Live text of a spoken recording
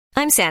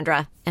I'm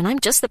Sandra, and I'm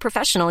just the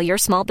professional your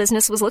small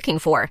business was looking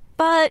for.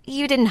 But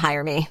you didn't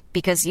hire me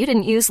because you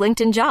didn't use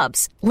LinkedIn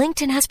Jobs.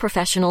 LinkedIn has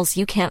professionals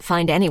you can't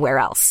find anywhere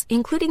else,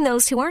 including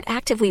those who aren't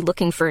actively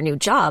looking for a new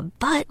job,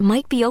 but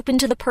might be open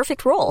to the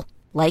perfect role,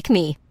 like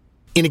me.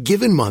 In a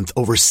given month,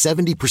 over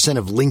 70%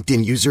 of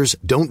LinkedIn users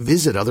don't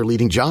visit other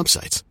leading job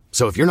sites.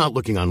 So if you're not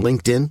looking on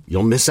LinkedIn,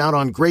 you'll miss out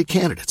on great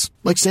candidates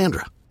like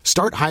Sandra.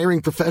 Start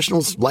hiring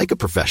professionals like a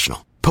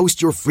professional.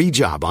 Post your free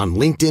job on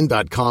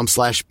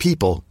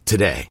linkedin.com/people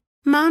today.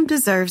 Mom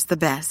deserves the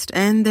best,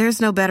 and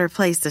there's no better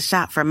place to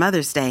shop for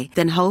Mother's Day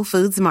than Whole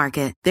Foods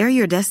Market. They're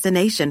your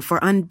destination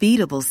for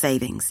unbeatable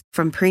savings,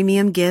 from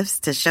premium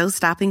gifts to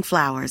show-stopping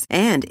flowers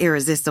and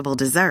irresistible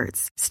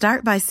desserts.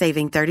 Start by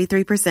saving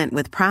 33%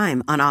 with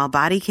Prime on all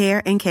body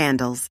care and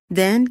candles.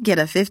 Then get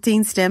a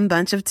 15-stem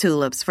bunch of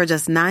tulips for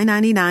just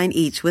 $9.99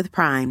 each with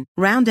Prime.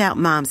 Round out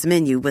Mom's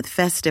menu with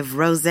festive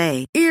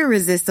rosé,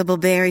 irresistible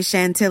berry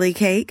chantilly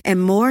cake,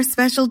 and more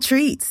special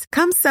treats.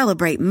 Come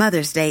celebrate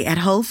Mother's Day at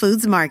Whole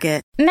Foods Market.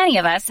 Many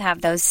of us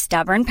have those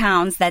stubborn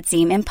pounds that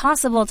seem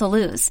impossible to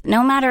lose,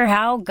 no matter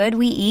how good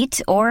we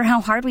eat or how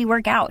hard we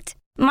work out.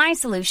 My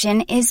solution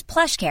is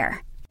PlushCare.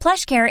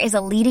 PlushCare is a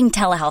leading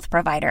telehealth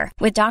provider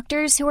with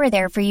doctors who are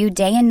there for you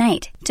day and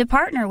night to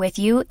partner with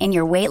you in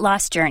your weight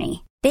loss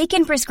journey. They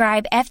can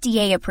prescribe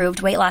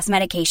FDA-approved weight loss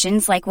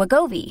medications like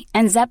Wegovy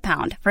and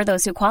Zepbound for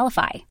those who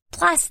qualify.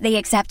 Plus, they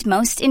accept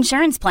most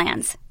insurance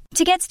plans.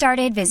 To get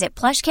started, visit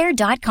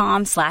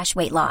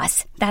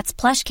plushcare.com/weightloss. That's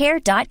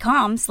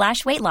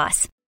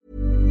plushcare.com/weightloss.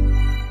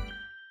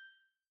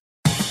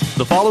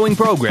 The following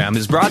program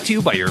is brought to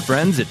you by your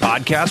friends at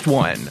Podcast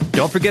One.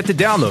 Don't forget to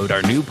download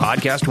our new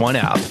Podcast One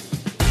app.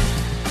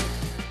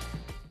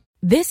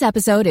 This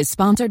episode is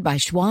sponsored by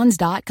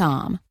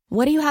Schwans.com.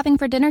 What are you having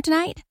for dinner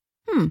tonight?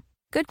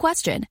 Good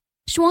question.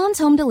 Schwann's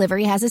Home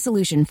Delivery has a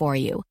solution for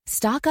you.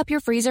 Stock up your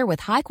freezer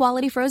with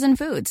high-quality frozen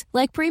foods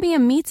like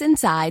premium meats and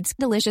sides,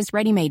 delicious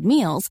ready-made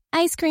meals,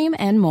 ice cream,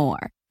 and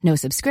more. No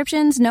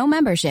subscriptions, no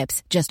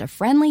memberships, just a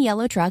friendly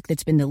yellow truck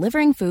that's been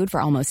delivering food for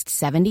almost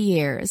 70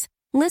 years.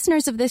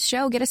 Listeners of this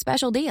show get a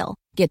special deal.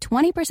 Get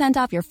 20%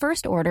 off your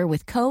first order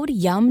with code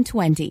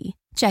YUM20.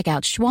 Check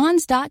out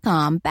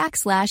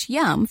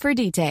schwans.com/YUM for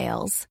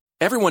details.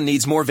 Everyone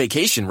needs more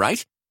vacation,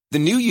 right? The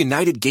new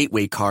United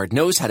Gateway card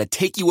knows how to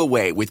take you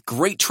away with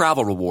great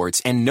travel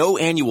rewards and no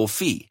annual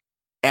fee.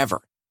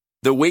 Ever.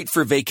 The wait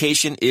for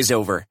vacation is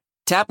over.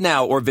 Tap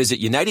now or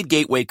visit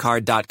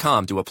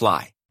UnitedGatewayCard.com to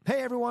apply. Hey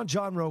everyone,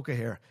 John Roca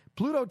here.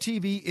 Pluto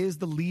TV is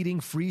the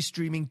leading free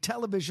streaming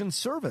television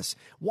service.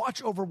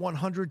 Watch over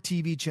 100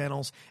 TV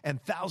channels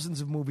and thousands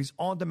of movies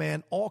on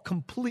demand, all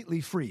completely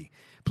free.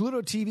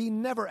 Pluto TV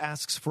never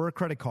asks for a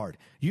credit card.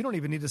 You don't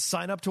even need to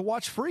sign up to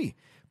watch free.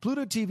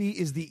 Pluto TV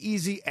is the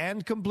easy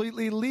and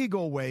completely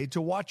legal way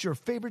to watch your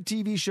favorite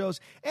TV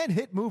shows and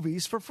hit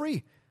movies for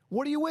free.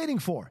 What are you waiting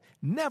for?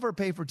 Never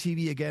pay for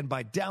TV again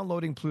by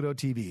downloading Pluto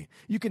TV.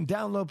 You can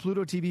download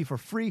Pluto TV for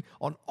free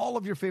on all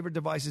of your favorite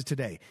devices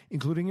today,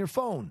 including your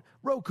phone,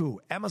 Roku,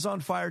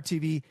 Amazon Fire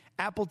TV,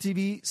 Apple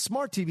TV,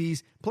 smart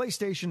TVs,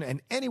 PlayStation,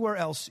 and anywhere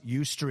else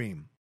you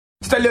stream.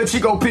 It's that little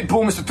Chico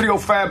Pitbull, Mr.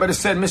 305, better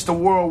said Mr.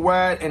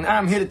 Worldwide, and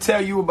I'm here to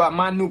tell you about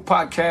my new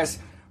podcast,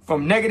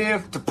 From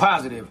Negative to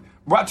Positive,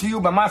 brought to you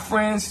by my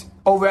friends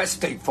over at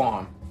State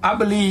Farm. I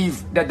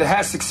believe that to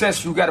have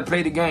success, you got to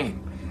play the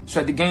game, so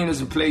that the game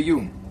doesn't play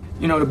you.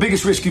 You know, the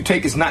biggest risk you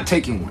take is not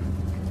taking one.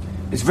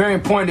 It's very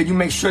important that you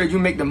make sure that you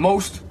make the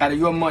most out of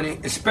your money,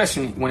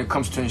 especially when it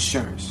comes to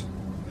insurance.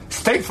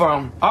 State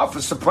Farm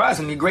offers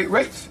surprisingly great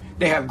rates.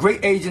 They have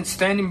great agents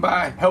standing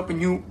by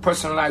helping you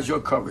personalize your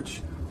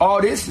coverage.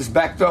 All this is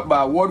backed up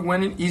by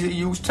award-winning,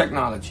 easy-to-use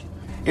technology.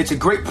 It's a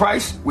great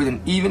price with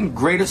an even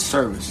greater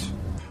service.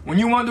 When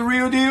you want the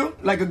real deal,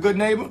 like a good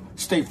neighbor,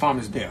 State Farm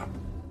is there.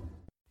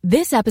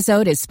 This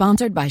episode is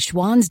sponsored by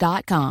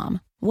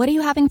Schwans.com. What are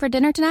you having for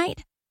dinner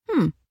tonight?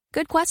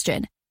 Good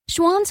question.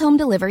 Schwann's Home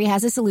Delivery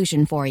has a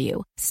solution for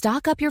you.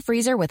 Stock up your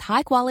freezer with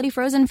high-quality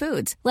frozen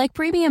foods like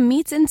premium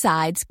meats and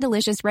sides,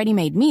 delicious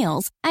ready-made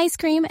meals, ice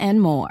cream,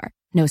 and more.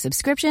 No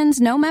subscriptions,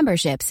 no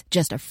memberships,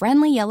 just a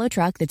friendly yellow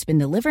truck that's been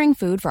delivering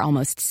food for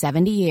almost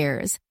 70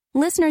 years.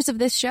 Listeners of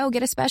this show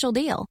get a special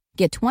deal.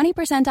 Get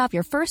 20% off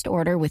your first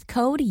order with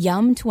code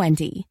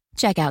YUM20.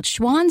 Check out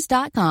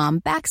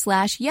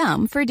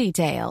schwans.com/YUM for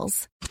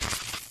details.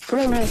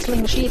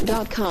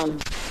 ProWrestlingSheet.com.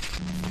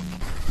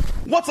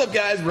 What's up,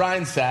 guys?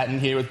 Ryan Satin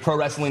here with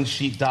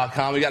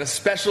ProWrestlingSheet.com. We got a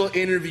special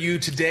interview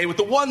today with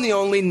the one, the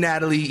only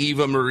Natalie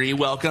Eva Marie.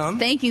 Welcome.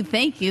 Thank you.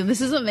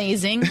 This is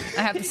amazing.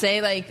 I have to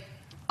say,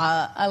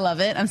 I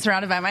love it. I'm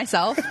surrounded by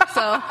myself,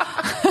 so.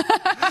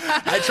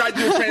 I tried to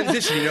do a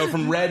transition,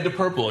 from red to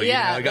purple.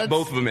 Yeah, I got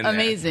both of them in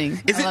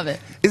amazing. there. I love it.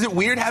 Is it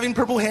weird having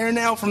purple hair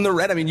now from the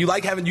red? I mean,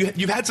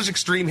 you've had such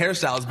extreme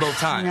hairstyles both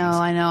times.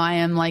 I know. I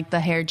am like the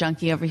hair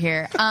junkie over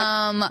here.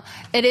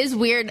 It is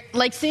weird,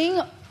 seeing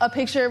a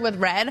picture with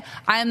Red,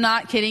 I'm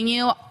not kidding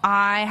you.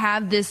 I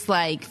have this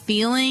like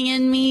feeling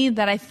in me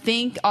that I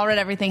think All Red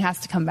Everything has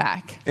to come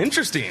back.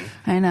 Interesting.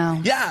 I know.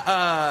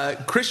 Yeah,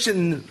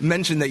 Christian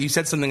mentioned that you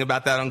said something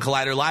about that on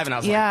Collider Live, and I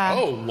was like,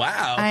 oh,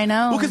 wow. I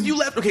know. Well, because you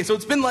left, okay, so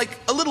it's been like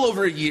a little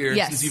over a year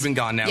since you've been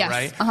gone now,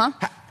 right? Uh-huh.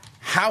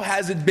 How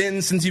has it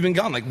been since you've been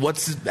gone? Like,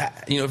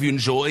 have you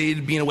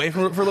enjoyed being away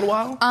from it for a little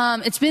while?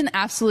 It's been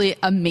absolutely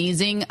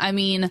amazing. I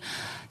mean,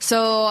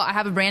 so I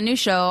have a brand new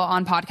show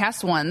on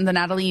Podcast One, the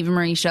Natalie Eva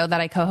Marie Show, that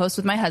I co-host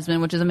with my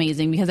husband, which is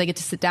amazing because I get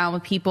to sit down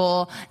with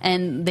people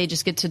and they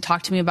just get to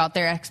talk to me about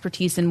their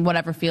expertise in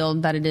whatever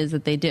field that it is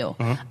that they do.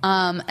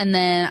 And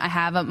then I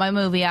have my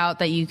movie out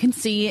that you can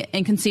see,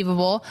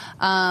 Inconceivable.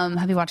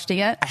 Have you watched it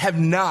yet? I have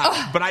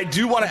not, but I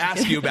do want to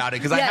ask you about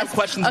it because I have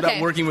questions about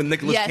working with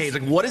Nicolas Cage.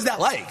 Like, what is that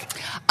like?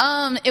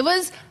 It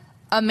was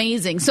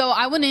amazing. So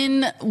I went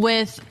in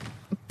with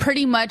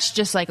pretty much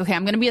just like, okay,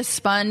 I'm going to be a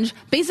sponge,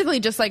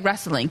 basically just like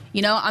wrestling.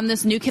 I'm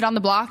this new kid on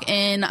the block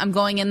and I'm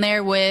going in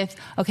there with,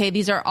 okay,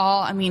 these are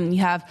all, I mean,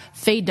 you have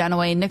Faye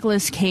Dunaway,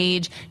 Nicolas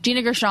Cage,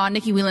 Gina Gershon,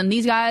 Nikki Whelan.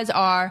 These guys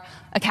are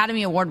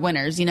Academy Award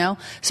winners,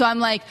 So I'm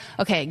like,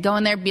 okay, go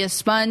in there, be a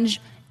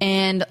sponge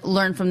and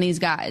learn from these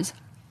guys.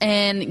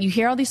 And you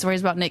hear all these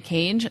stories about Nick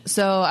Cage,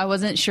 so I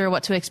wasn't sure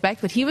what to expect,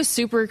 but he was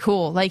super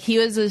cool. Like, he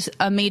was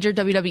a major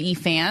WWE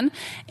fan,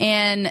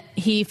 and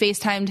he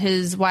FaceTimed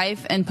his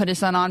wife and put his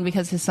son on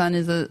because his son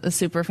is a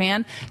super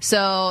fan.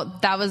 So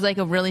that was, like,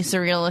 a really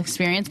surreal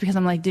experience because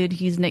I'm like, dude,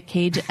 he's Nick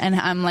Cage, and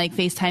I'm, like,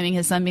 FaceTiming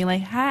his son being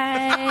like,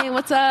 hi,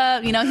 what's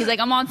up? He's like,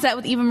 I'm on set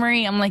with Eva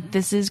Marie. I'm like,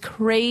 this is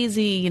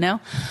crazy,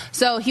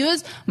 So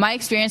my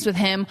experience with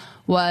him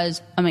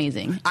was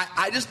amazing.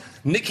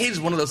 Nick Cage is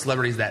one of those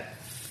celebrities that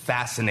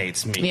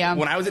fascinates me. Yeah.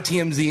 When I was at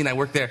TMZ and I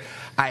worked there,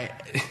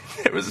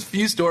 there was a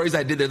few stories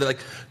I did there.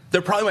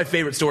 They're probably my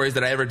favorite stories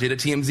that I ever did at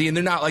TMZ, and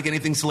they're not like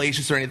anything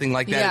salacious or anything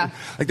like that. Yeah.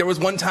 Like, there was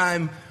one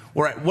time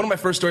where one of my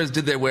first stories I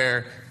did there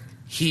where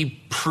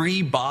he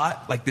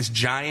pre-bought like this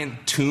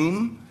giant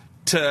tomb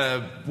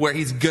to where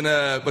he's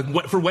gonna,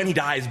 like, for when he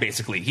dies,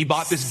 basically. He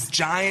bought this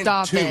giant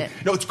tomb. It.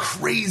 No, it's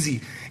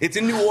crazy. It's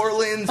in New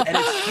Orleans, and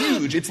it's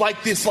huge. It's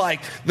like this, like,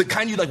 the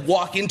kind you, like,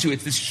 walk into.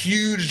 It's this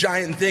huge,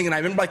 giant thing. And I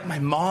remember, like, my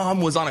mom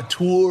was on a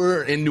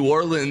tour in New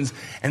Orleans,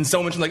 and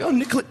someone was like, oh,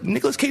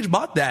 Nicolas Cage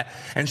bought that.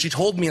 And she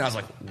told me, and I was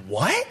like,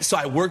 what? So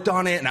I worked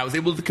on it, and I was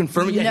able to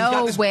confirm it. Yeah,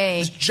 no he's got way.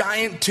 This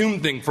giant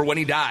tomb thing for when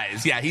he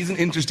dies. Yeah, he's an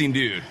interesting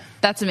dude.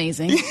 That's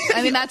amazing.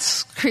 I mean,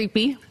 that's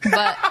creepy,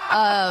 but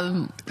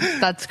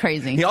that's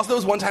crazy. He also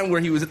was one time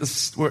where he was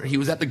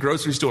at the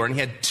grocery store and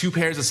he had 2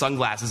 pairs of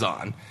sunglasses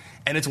on.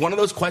 And it's one of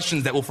those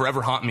questions that will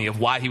forever haunt me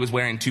of why he was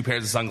wearing 2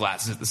 pairs of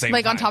sunglasses at the same time.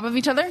 Like on top of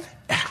each other?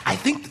 I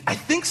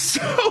think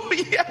so.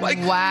 Yeah. Like,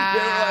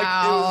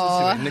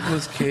 wow. Like,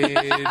 Nicolas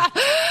Cage,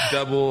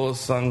 double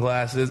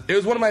sunglasses. It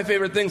was one of my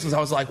favorite things because I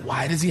was like,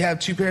 why does he have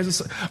 2 pairs of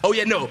sunglasses? Oh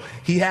yeah, no,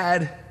 he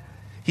had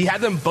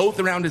them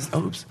both around his.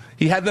 Oops.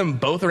 He had them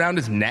both around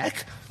his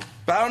neck.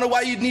 But I don't know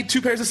why you'd need 2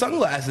 pairs of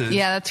sunglasses.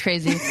 Yeah, that's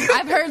crazy.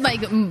 I've heard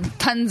like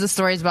tons of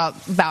stories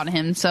about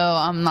him, so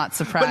I'm not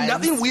surprised. But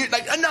nothing weird.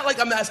 Like, not like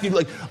I'm asking you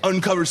like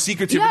uncover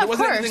secrets here. Yeah, but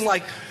there wasn't anything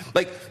like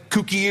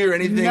kooky or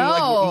anything.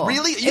 No, like,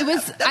 really? Yeah, it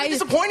was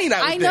disappointing.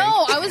 I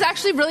know. I was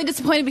actually really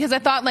disappointed because I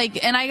thought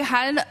and I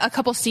had a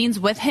couple scenes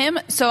with him,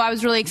 so I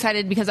was really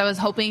excited because I was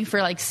hoping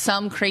for like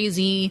some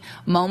crazy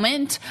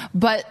moment,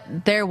 but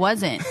there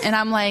wasn't. And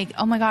I'm like,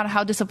 oh my God,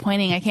 how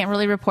disappointing. I can't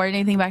really report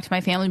anything back to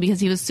my family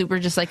because he was super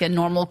just like a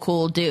normal,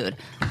 cool dude.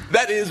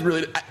 That is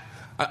really.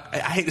 I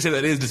hate to say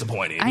that is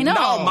disappointing. I know.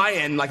 Not on my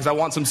end, because I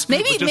want some scoop.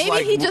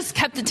 Maybe he just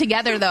kept it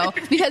together though,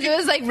 because it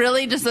was like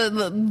really just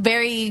a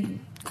very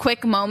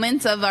quick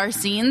moments of our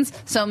scenes,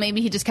 so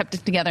maybe he just kept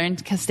it together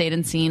and stayed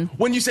in scene.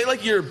 When you say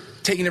like you're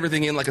taking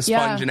everything in like a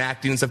sponge and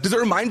acting and stuff, does it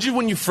remind you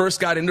when you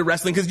first got into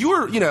wrestling? Because you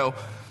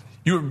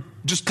were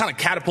just kind of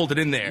catapulted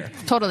in there.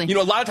 Totally.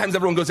 A lot of times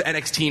everyone goes to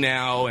NXT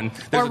now, and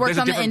there's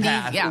a different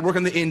path. Yeah. Or work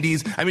on the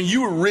indies. I mean,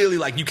 you were really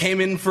like, you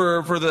came in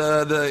for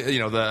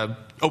the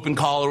open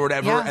call or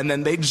whatever, and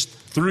then they just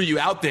threw you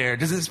out there.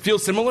 Does it feel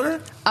similar?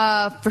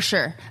 For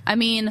sure. I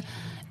mean,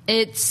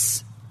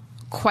 it's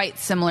quite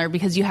similar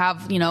because you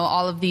have,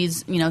 all of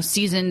these,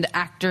 seasoned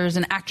actors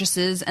and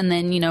actresses, and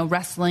then,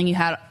 wrestling, you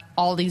had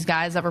all these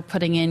guys that were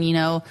putting in,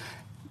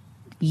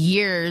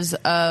 years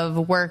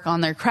of work on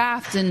their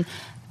craft. And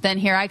then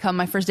here I come.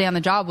 My first day on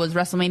the job was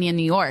WrestleMania in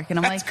New York. And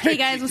I'm like, hey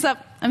guys, what's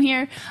up? I'm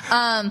here.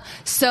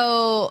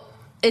 So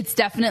it's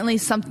definitely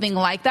something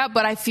like that.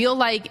 But I feel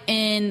like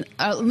in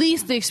at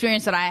least the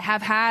experience that I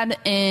have had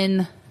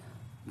in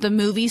the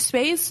movie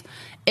space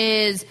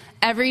is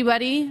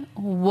everybody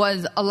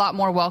was a lot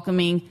more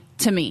welcoming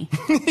to me,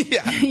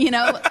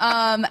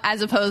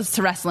 as opposed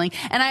to wrestling.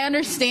 And I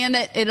understand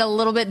it a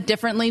little bit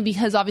differently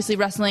because obviously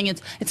wrestling,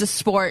 it's a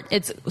sport.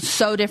 It's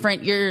so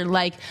different. You're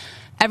like,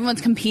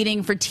 everyone's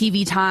competing for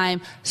TV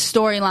time,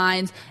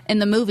 storylines. In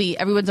the movie,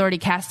 everyone's already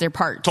cast their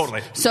parts.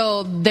 Totally.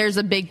 So there's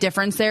a big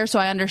difference there. So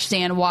I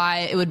understand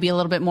why it would be a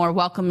little bit more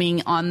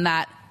welcoming on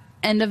that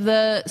end of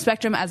the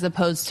spectrum as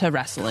opposed to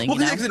wrestling. Well,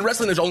 because in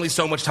wrestling, there's only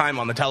so much time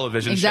on the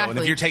television show, and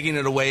if you're taking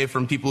it away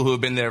from people who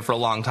have been there for a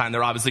long time,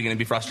 they're obviously going to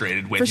be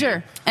frustrated with you. For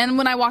sure. And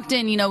when I walked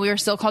in, we were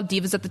still called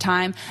Divas at the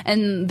time,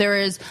 and there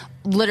is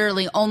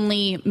literally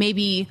only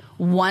maybe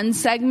one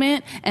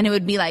segment, and it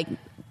would be like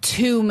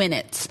 2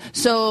 minutes.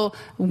 So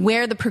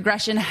where the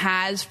progression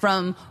has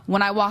from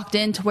when I walked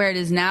in to where it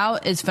is now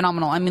is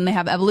phenomenal. I mean, they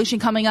have Evolution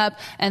coming up,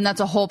 and that's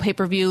a whole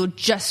pay-per-view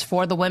just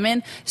for the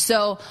women.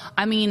 So,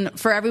 I mean,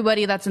 for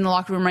everybody that's in the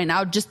locker room right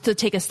now, just to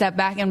take a step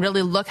back and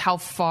really look how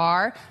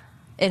far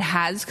it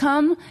has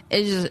come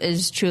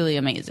is truly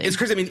amazing. It's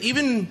crazy. I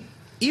mean,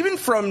 even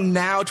from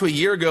now to a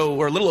year ago,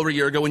 or a little over a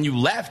year ago when you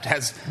left,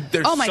 there's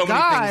so many things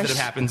that have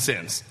happened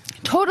since.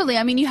 Totally.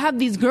 I mean, you have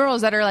these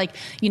girls that are like,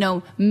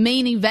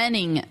 main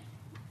eventing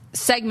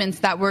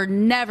segments that were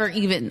never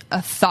even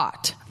a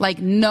thought. Like,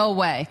 no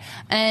way.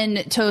 And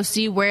to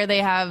see where they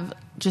have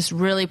just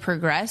really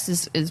progressed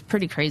is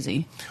pretty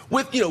crazy.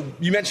 With,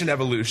 you mentioned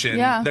Evolution.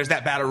 Yeah. There's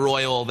that Battle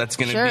Royal that's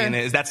going to be in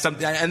it. Is that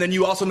something? And then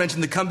you also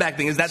mentioned the comeback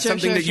thing. Is that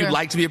something that you'd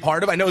like to be a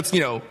part of? I know it's,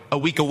 a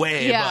week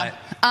away. Yeah.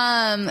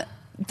 But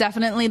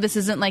definitely, this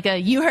isn't like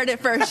you heard it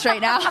first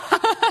right now.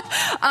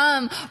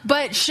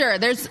 But sure,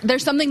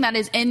 there's something that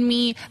is in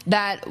me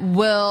that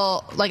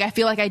will, I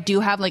feel like I do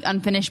have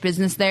unfinished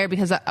business there,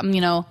 because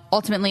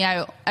ultimately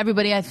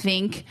everybody, I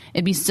think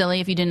it'd be silly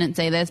if you didn't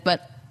say this,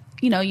 but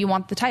you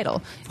want the title.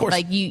 Of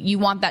course. You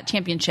want that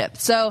championship.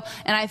 So,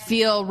 and I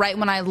feel right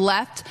when I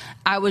left,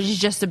 I was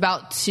just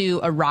about to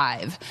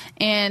arrive.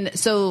 And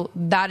so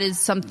that is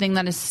something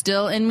that is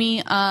still in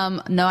me.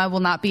 No, I will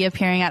not be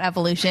appearing at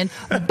Evolution,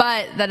 but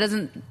that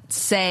doesn't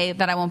say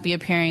that I won't be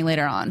appearing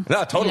later on.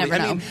 No, totally.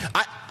 I mean,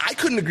 I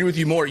couldn't agree with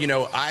you more.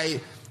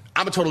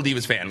 I'm a Total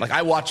Divas fan.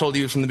 I watched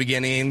Total Divas from the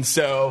beginning,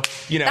 so,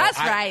 That's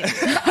right.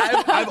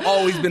 I've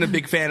always been a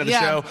big fan of the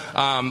show.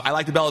 I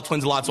like the Bella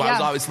Twins a lot, so I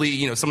was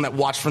obviously, someone that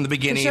watched from the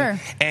beginning. For sure.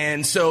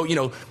 And so,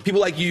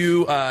 people like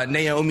you,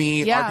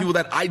 Naomi, are people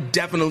that I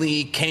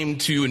definitely came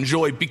to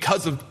enjoy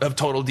because of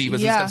Total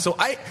Divas and stuff. So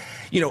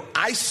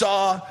I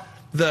saw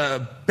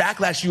the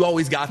backlash you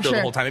always got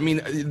the whole time. I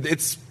mean,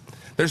 it's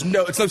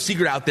no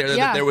secret out there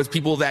that there was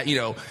people that,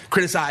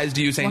 criticized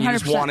you, saying 100%. You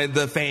just wanted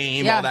the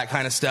fame, all that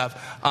kind of stuff.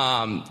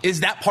 Is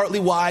that partly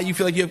why you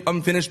feel like you have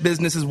unfinished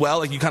business as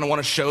well? You kind of want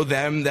to show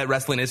them that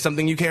wrestling is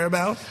something you care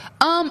about?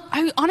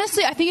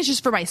 Honestly, I think it's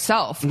just for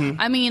myself.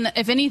 Mm-hmm. I mean,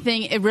 if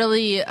anything, it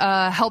really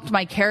helped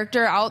my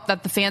character out,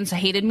 that the fans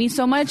hated me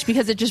so much,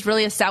 because it just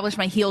really established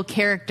my heel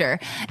character.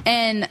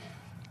 And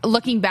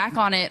looking back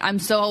on it, I'm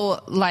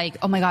so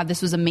oh my God,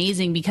 this was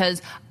amazing,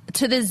 because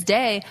to this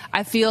day,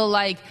 I feel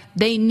like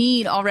they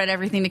need All Red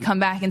Everything to come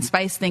back and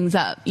spice things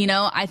up.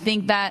 I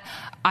think that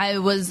I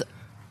was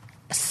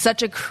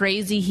such a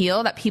crazy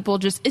heel that people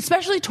just,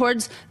 especially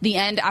towards the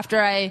end,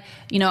 after I,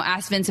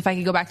 asked Vince if I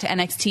could go back to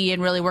NXT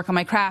and really work on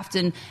my craft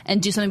and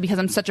do something, because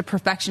I'm such a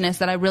perfectionist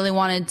that I really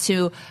wanted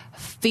to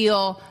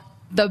feel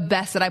the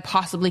best that I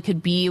possibly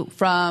could be,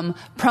 from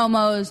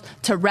promos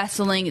to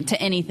wrestling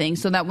to anything,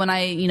 so that when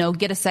I,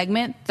 get a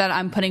segment, that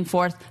I'm putting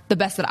forth the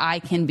best that I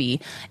can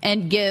be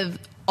and give.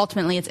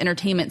 Ultimately, it's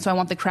entertainment, so I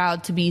want the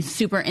crowd to be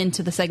super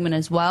into the segment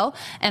as well.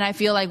 And I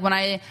feel like when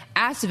I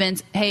asked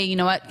Vince, hey, you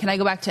know what, can I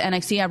go back to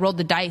NXT? I rolled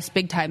the dice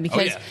big time,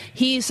 because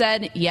he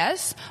said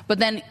yes, but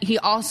then he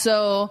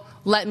also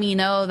let me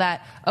know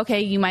that,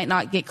 okay, you might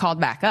not get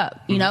called back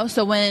up,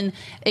 So when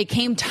it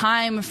came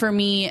time for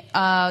me,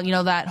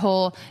 that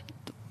whole,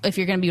 if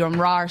you're going to be on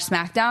Raw or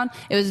SmackDown,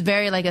 it was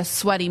very a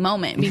sweaty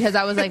moment, because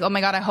I was like, oh my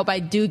God, I hope I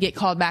do get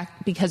called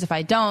back, because if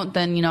I don't,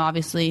 then,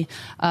 obviously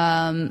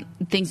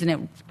things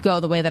didn't go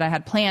the way that I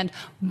had planned.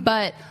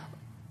 But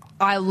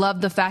I love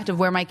the fact of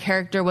where my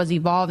character was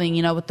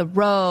evolving, with the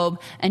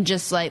robe and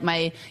just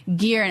my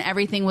gear and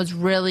everything was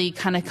really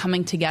kind of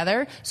coming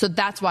together. So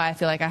that's why I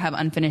feel like I have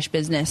unfinished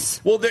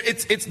business. Well,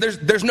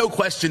 there's no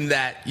question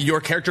that your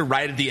character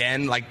right at the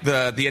end,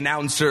 the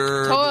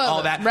announcer,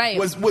 all that,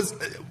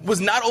 was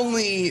not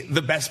only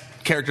the best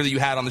character that you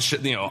had on the show,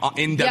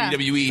 in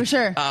WWE, for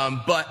sure.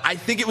 But I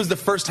think it was the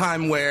first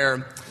time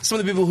where some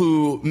of the people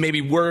who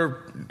maybe were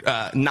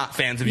not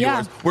fans of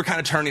yours were kind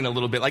of turning a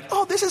little bit,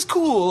 oh, this is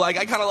cool. I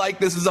kind of like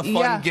this is a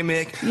fun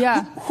gimmick.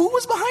 Yeah. Who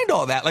was behind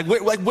all that?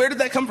 Where did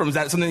that come from? Is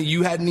that something that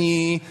you had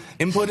any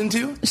input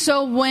into?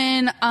 So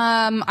when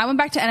I went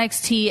back to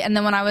NXT, and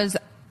then when I was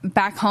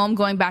back home,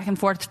 going back and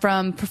forth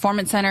from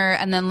Performance Center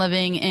and then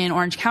living in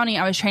Orange County,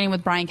 I was training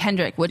with Brian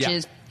Kendrick, which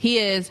is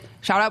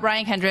shout out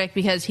Brian Kendrick,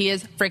 because he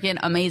is freaking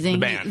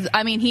amazing.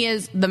 He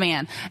is the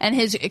man, and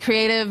his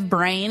creative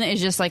brain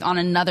is just on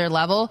another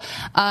level.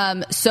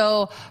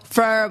 So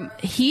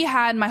he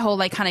had my whole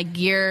kind of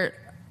gear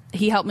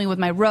he helped me with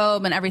my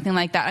robe and everything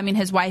like that. I mean,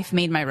 his wife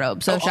made my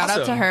robe, so shout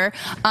out to her.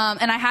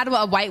 And I had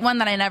a white one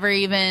that I never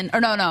even,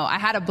 I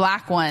had a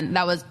black one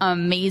that was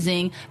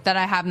amazing that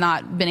I have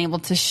not been able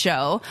to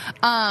show.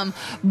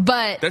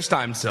 But there's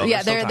time still.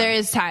 Yeah, there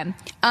is time.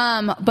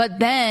 But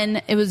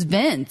then it was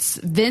Vince.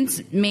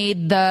 Vince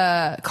made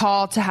the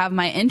call to have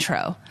my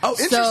intro. Oh,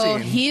 interesting. So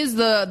he is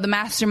the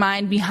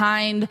mastermind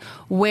behind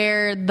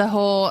where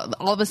all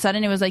of a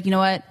sudden it was like, you know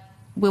what?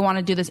 We want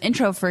to do this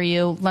intro for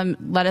you.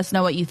 Let us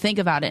know what you think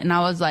about it. And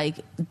I was like,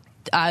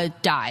 I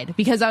died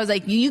because I was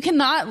like, you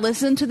cannot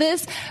listen to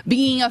this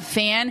being a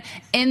fan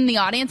in the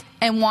audience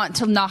and want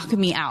to knock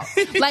me out.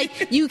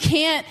 Like, you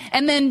can't.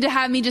 And then to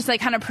have me just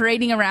like kind of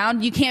parading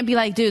around, you can't be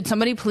like, dude,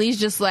 somebody please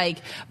just like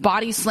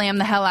body slam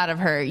the hell out of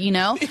her, you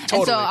know? Totally.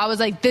 And so I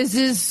was like, this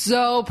is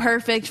so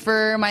perfect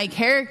for my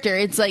character.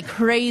 It's like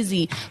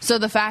crazy. So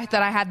the fact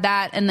that I had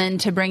that and then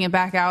to bring it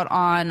back out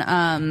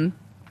on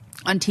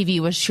TV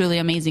was truly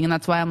amazing. And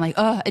that's why I'm like,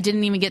 I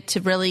didn't even get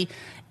to really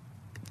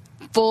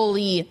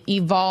fully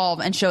evolve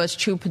and show its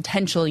true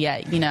potential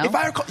yet, you know? If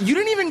I recall, you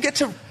didn't even get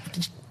to,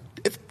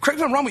 correct me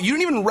if I'm wrong, but you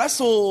didn't even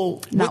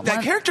wrestle with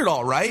that character at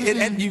all, right?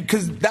 Mm-hmm. And you,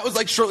 because that was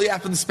like shortly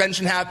after the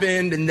suspension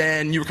happened, and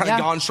then you were kind of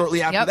gone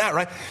shortly after that,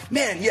 right?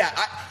 Man, yeah,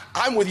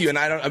 I'm with you, and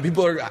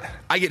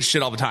I get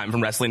shit all the time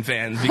from wrestling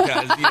fans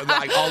because they're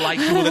like, all like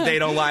people that they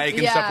don't like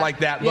and stuff like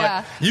that.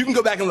 But you can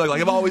go back and look.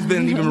 Like, I've always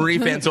been an Eva Marie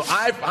fan, so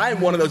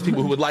I'm one of those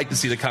people who would like to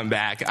see the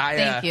comeback.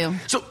 Thank you.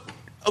 So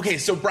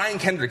Brian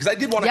Kendrick, because I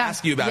did want to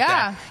ask you about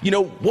that. You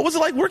know, what was it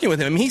like working with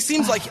him? I mean, he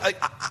seems like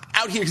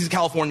out here, he's a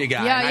California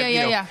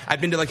guy. I've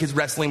been to like his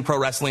pro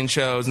wrestling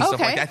shows and stuff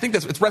like that. I think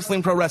it's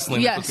Wrestling Pro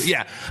Wrestling. Yes.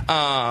 Yeah.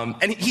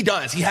 And he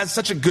does. He has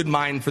such a good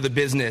mind for the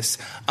business.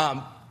 And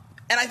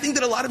I think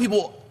that a lot of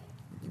people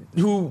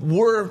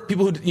who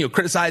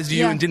criticized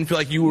you and didn't feel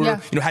like you were,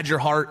 had your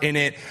heart in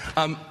it.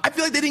 I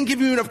feel like they didn't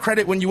give you enough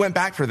credit when you went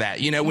back for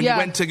that. You know, when you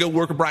went to go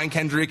work with Brian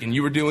Kendrick and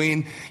you were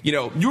doing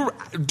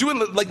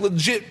like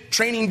legit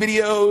training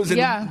videos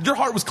and your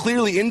heart was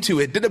clearly into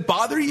it. Did it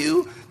bother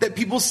you that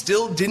people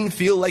still didn't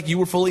feel like you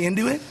were fully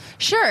into it?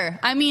 Sure.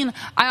 I mean,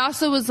 I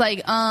also was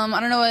like, I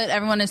don't know what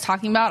everyone is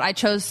talking about. I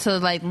chose to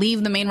like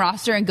leave the main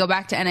roster and go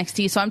back to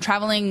NXT. So I'm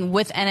traveling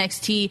with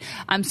NXT.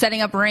 I'm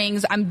setting up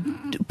rings.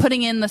 I'm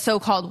putting in the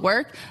so-called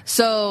work.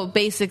 So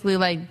basically,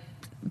 like,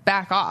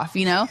 back off,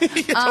 you know?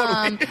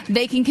 Totally.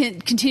 They can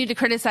continue to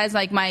criticize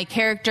like my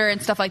character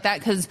and stuff like that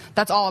because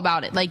that's all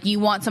about it. Like, you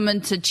want someone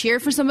to cheer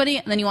for somebody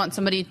and then you want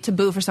somebody to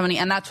boo for somebody,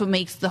 and that's what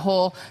makes the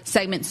whole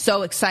segment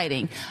so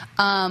exciting.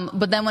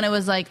 But then when it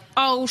was like,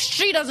 oh,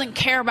 she doesn't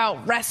care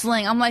about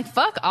wrestling, I'm like,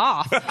 fuck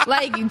off.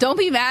 Like, don't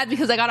be mad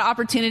because I got an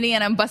opportunity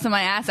and I'm busting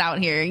my ass out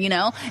here, you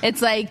know?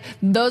 It's like,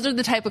 those are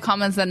the type of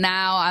comments that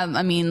now,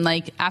 I mean,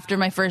 like, after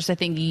my first, I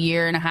think,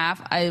 year and a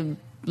half, I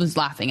was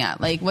laughing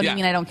at. Like, what do you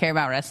mean I don't care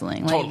about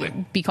wrestling? Like,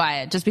 totally. Be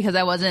quiet. Just because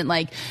I wasn't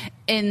like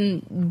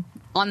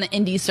on the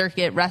indie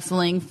circuit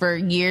wrestling for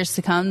years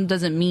to come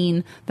doesn't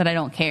mean that I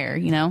don't care,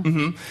 you know?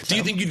 Mm-hmm. So. Do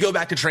you think you'd go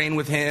back to train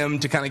with him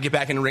to kind of get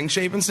back in ring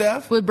shape and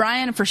stuff? With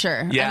Brian, for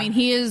sure. Yeah. I mean,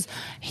 he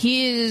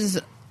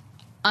is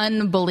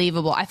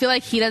unbelievable. I feel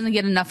like he doesn't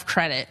get enough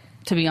credit,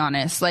 to be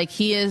honest. Like,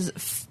 he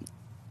is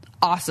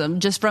awesome.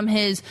 Just from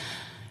his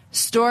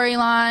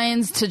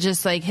storylines to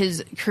just like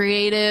his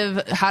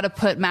creative, how to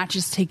put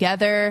matches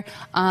together,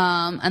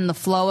 and the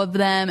flow of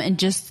them, and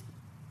just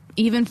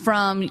even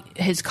from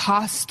his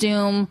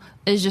costume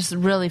is just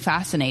really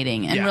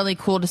fascinating and really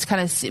cool to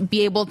kind of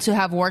be able to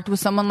have worked with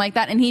someone like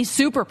that. And he's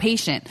super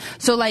patient.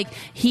 So like,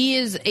 he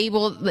is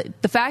able,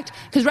 the fact,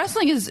 because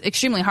wrestling is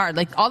extremely hard,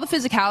 like all the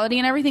physicality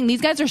and everything, these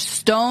guys are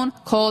stone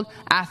cold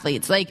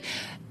athletes. Like,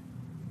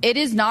 it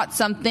is not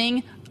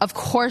something, of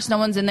course, no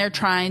one's in there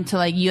trying to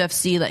like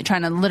UFC, like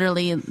trying to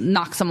literally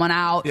knock someone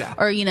out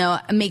or,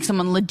 make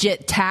someone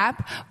legit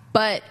tap,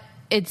 but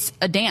it's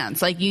a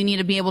dance. Like, you need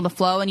to be able to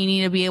flow and you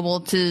need to be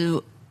able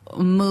to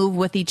move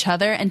with each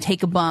other and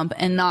take a bump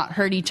and not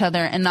hurt each other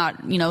and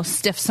not,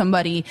 stiff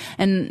somebody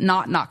and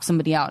not knock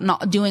somebody out.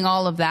 Not doing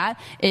all of that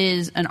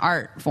is an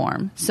art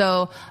form.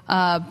 So,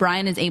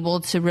 Brian is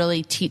able to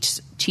really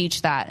teach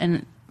that.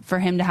 And for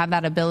him to have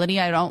that ability,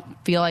 I don't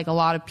feel like a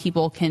lot of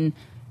people can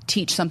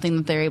teach something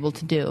that they're able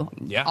to do.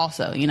 Yeah.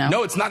 Also,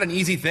 No, it's not an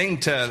easy thing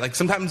to, like,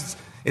 sometimes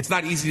it's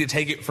not easy to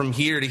take it from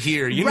here to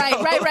here.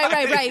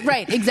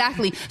 Right.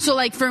 Exactly. So,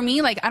 like, for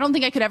me, like, I don't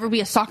think I could ever be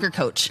a soccer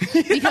coach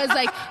because,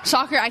 like,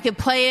 soccer, I could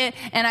play it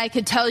and I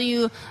could tell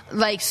you,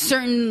 like,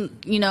 certain,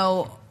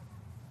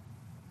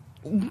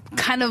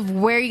 kind of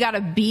where you got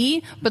to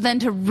be, but then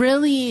to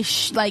really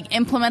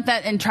implement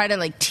that and try to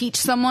like teach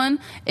someone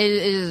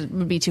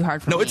would be too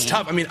hard for me. No, it's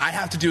tough. I mean, I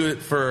have to do it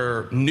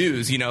for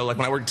news, like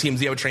when I work at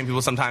TMZ, I would train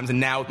people sometimes, and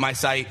now at my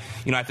site,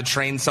 I have to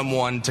train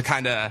someone to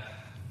kind of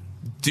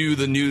do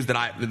the news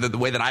that the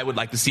way that I would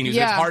like to see news.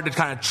 Yeah. It's hard to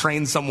kind of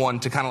train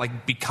someone to kind of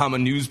like become a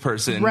news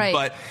person. Right.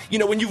 But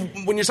when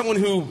you're someone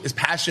who is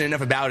passionate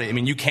enough about it, I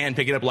mean, you can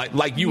pick it up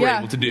like you were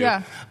able to do.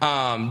 Yeah.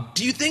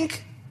 Do you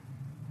think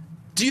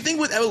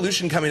with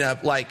Evolution coming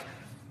up, like,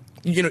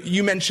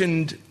 you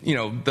mentioned,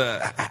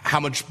 how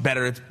much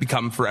better it's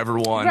become for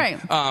everyone. Right.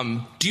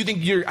 Do you think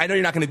I know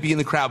you're not going to be in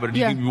the crowd, but do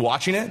you think you'll be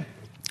watching it?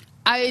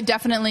 I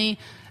definitely,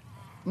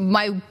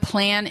 my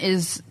plan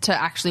is to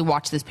actually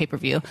watch this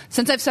pay-per-view.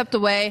 Since I've stepped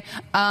away,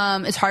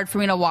 it's hard for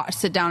me to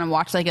sit down and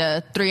watch like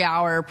a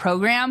 3-hour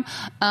program.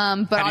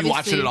 But have you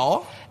watched it at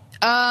all?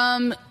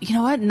 You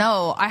know what?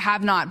 No, I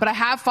have not. But I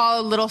have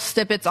followed little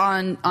snippets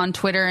on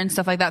Twitter and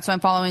stuff like that, so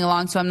I'm following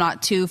along, so I'm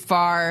not too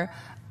far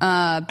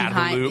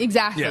behind.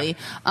 Exactly.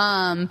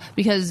 Yeah.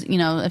 Because,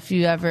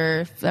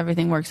 if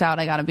everything works out,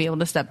 I got to be able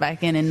to step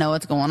back in and know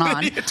what's going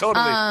on. Yeah,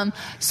 totally.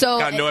 So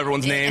got to know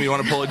everyone's name. You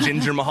want to pull a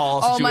Jinder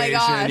Mahal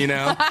situation,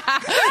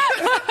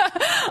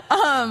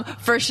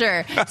 For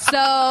sure.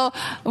 So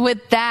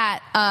with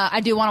that,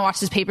 I do want to watch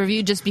this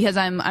pay-per-view just because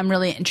I'm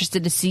really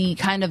interested to see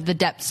kind of the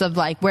depths of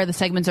like where the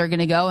segments are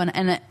going to go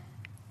and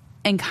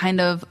kind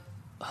of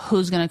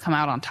who's going to come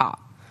out on top.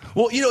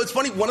 Well, it's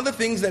funny. One of the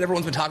things that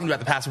everyone's been talking about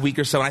the past week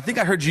or so, and I think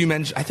I heard you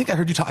mention, I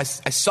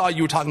saw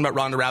you were talking about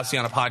Ronda Rousey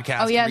on a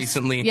podcast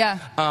recently. Yeah.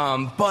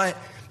 But,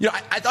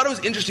 I thought it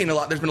was interesting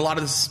there's been a lot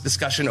of this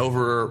discussion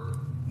over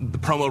the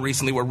promo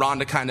recently where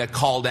Ronda kind of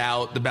called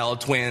out the Bella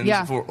twins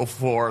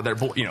for their,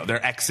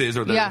 their exes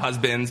or their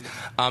husbands.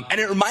 And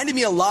it reminded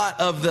me a lot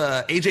of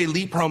the AJ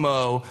Lee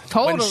promo.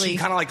 Totally. When she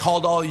kind of like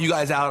called all you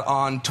guys out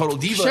on Total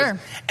Divas. Sure.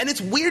 And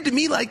it's weird to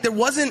me, like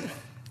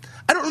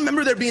I don't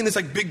remember there being this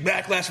like big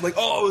backlash of like,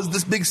 it was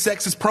this big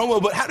sexist promo,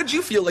 but how did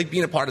you feel like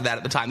being a part of that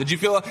at the time? Did you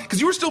feel,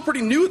 because you were still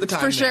pretty new at the time.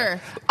 For sure.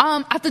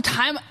 At the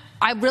time,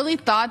 I really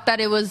thought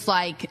that it was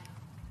like,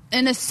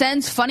 in a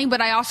sense, funny,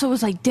 but I also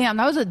was like, damn,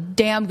 that was a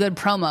damn good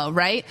promo,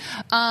 right?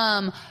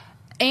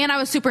 And I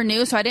was super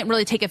new, so I didn't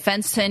really take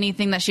offense to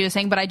anything that she was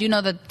saying, but I do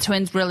know the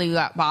twins really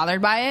got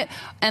bothered by it.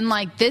 And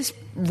like this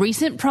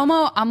recent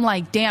promo, I'm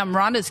like, damn,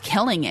 Ronda's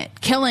killing it.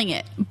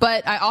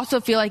 But I also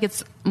feel like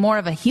it's more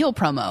of a heel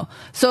promo.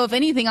 So if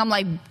anything, I'm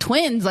like,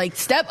 twins, like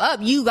step up,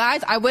 you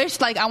guys. I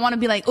wish I want to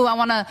be like, I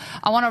want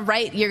to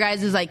write your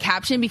guys' like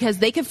caption because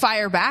they could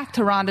fire back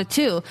to Ronda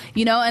too,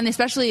 and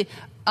especially,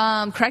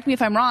 correct me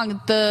if I'm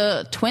wrong,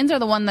 the twins are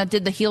the one that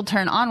did the heel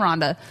turn on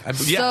Ronda.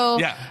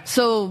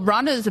 So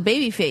Ronda is a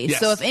babyface. Yes.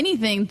 So if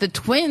anything, the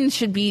twins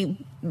should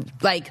be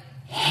like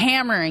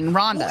hammering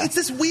Ronda. Well, it's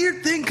this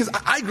weird thing because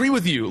I agree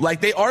with you.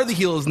 Like they are the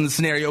heels in the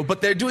scenario,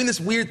 but they're doing this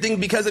weird thing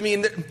because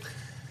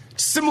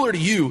similar to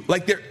you,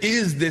 like there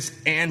is this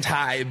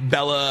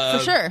anti-Bella,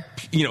 for sure,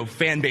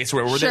 fan base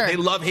where they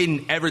love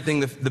hating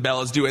everything the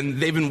Bellas do, and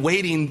they've been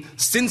waiting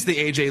since the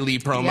AJ Lee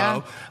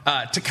promo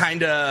to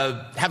kind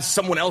of have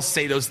someone else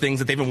say those things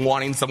that they've been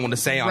wanting someone to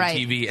say on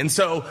TV. And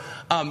so,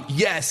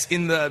 yes,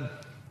 in the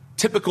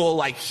typical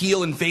like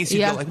heel and face, you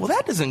go like, well,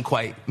 that doesn't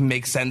quite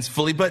make sense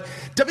fully. But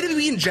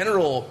WWE in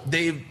general,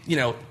 they've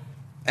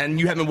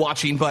and you haven't been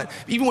watching, but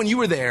even when you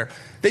were there,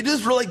 they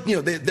just really,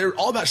 they're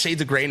all about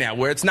shades of gray now,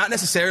 where it's not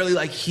necessarily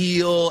like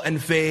heel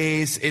and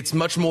face. It's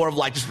much more of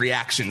like just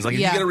reactions. Like if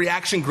you get a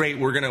reaction, great,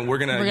 we're gonna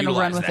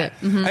run with it.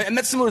 Mm-hmm. And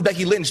that's similar to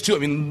Becky Lynch too. I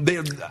mean,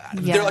 they're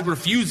like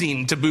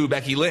refusing to boo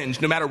Becky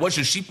Lynch no matter what.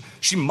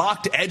 She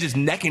mocked Edge's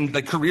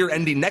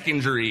career-ending neck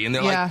injury, and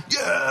they're like,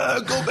 yeah,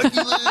 go Becky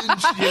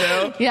Lynch.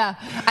 Yeah,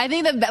 I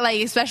think that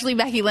like especially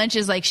Becky Lynch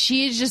is like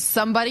she's just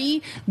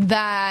somebody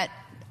that.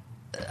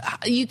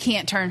 You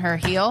can't turn her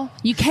heel.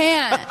 You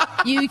can't.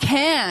 You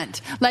can't.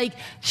 Like,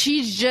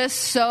 she's just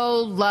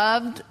so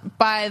loved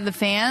by the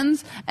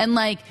fans. And,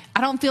 like, I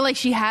don't feel like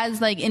she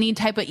has, like, any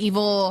type of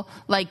evil,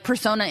 like,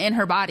 persona in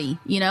her body,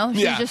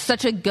 She's just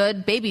such a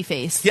good baby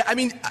face. Yeah, I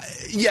mean,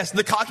 yes,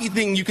 the cocky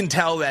thing, you can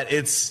tell that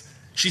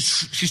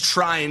she's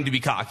trying to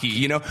be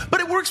cocky, But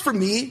it works for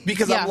me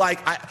because I'm like,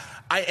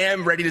 I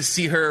am ready to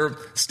see her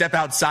step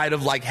outside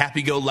of like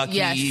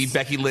happy-go-lucky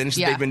Becky Lynch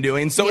that they've been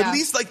doing. So at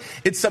least like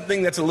it's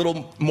something that's a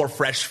little more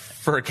fresh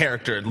for her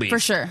character at least. For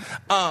sure.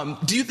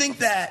 Do you think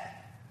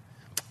that,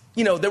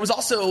 there was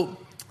also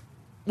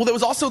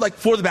like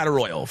for the Battle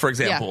Royal, for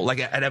example,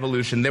 like at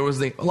Evolution, there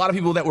was a lot of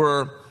people that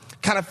were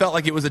kind of felt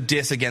like it was a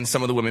diss against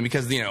some of the women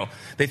because,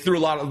 they threw a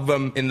lot of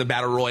them in the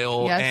Battle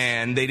Royal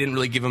and they didn't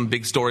really give them a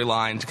big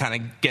storyline to kind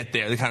of get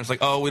there. They kind of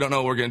just like, we don't know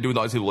what we're going to do with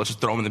all these people. Let's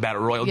just throw them in the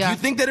Battle Royal. Yeah. Do you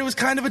think that it was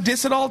kind of a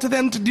diss at all to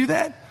them to do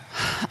that?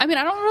 I mean,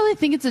 I don't really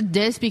think it's a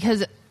diss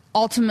because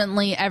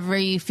ultimately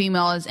every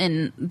female is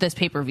in this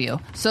pay-per-view.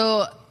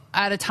 So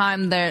at a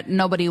time that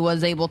nobody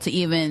was able to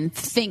even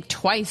think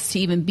twice to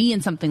even be in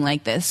something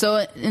like this.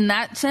 So in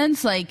that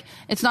sense, like,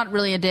 it's not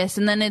really a diss.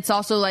 And then it's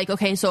also like,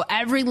 okay, so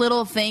every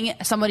little thing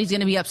somebody's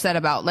going to be upset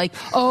about. Like,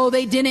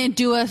 they didn't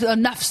do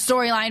enough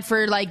storyline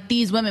for, like,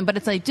 these women. But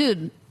it's like,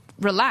 dude,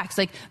 relax.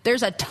 Like,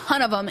 there's a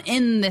ton of them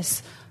in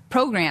this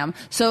program.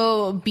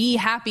 So be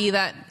happy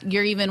that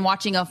you're even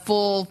watching a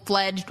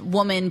full-fledged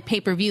woman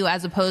pay-per-view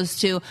as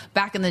opposed to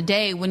back in the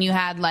day when you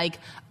had like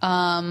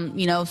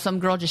some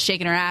girl just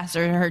shaking her ass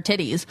or her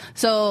titties.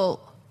 So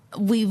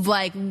we've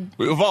evolved.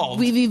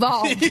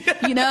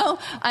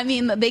 I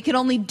mean, they could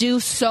only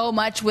do so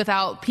much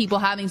without people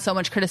having so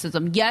much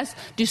criticism. Yes,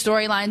 do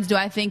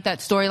I think that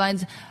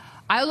storylines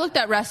I looked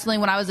at wrestling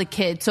when I was a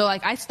kid. So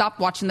like I stopped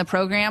watching the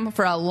program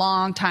for a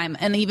long time.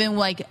 And even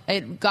like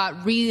it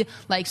got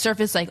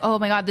surfaced like, oh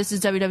my God, this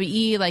is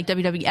WWE, like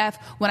WWF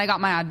when I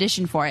got my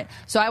audition for it.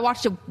 So I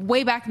watched it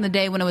way back in the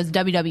day when it was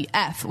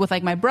WWF with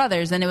like my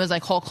brothers, and it was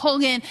like Hulk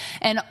Hogan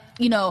and,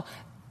 you know,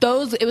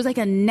 it was like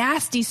a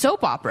nasty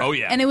soap opera. Oh,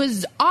 yeah. And it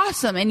was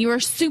awesome. And you were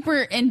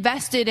super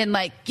invested in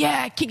like,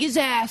 yeah, kick his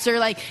ass or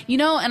like, you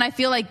know, and I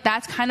feel like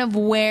that's kind of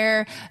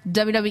where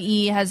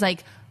WWE has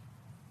like,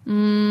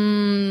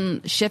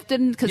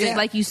 shifted because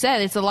like you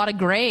said, it's a lot of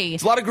gray.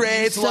 It's a lot of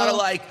gray. It's a lot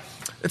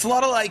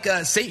of like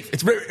safe.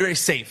 It's very, very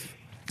safe.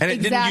 And it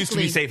didn't used to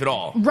be safe at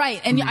all.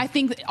 Right. And I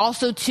think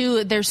also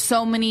too, there's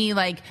so many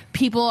like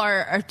people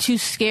are too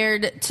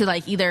scared to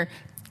like either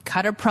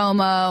cut a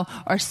promo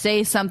or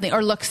say something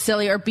or look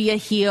silly or be a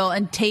heel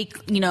and take,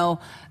 you know,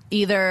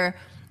 either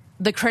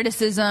the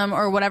criticism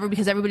or whatever,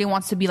 because everybody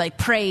wants to be like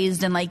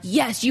praised and like,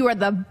 yes, you are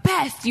the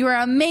best, you are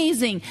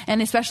amazing.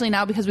 And especially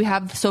now because we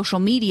have social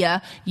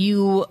media,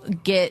 you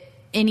get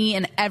any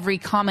and every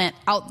comment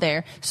out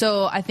there.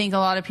 So I think a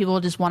lot of people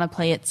just want to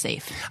play it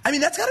safe. I mean,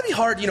 that's got to be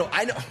hard. You know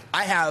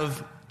I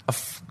have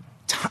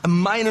a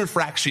minor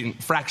fraction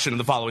of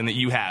the following that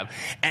you have,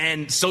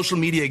 and social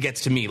media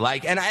gets to me.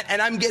 Like, and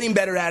I'm getting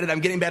better at it. I'm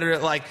getting better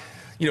at like,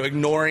 you know,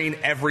 ignoring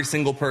every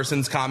single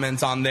person's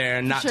comments on there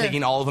and not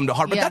taking all of them to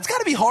heart. But that's got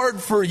to be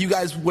hard for you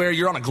guys where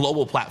you're on a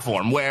global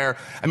platform where,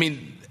 I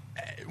mean,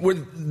 where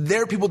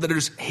there are people that are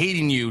just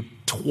hating you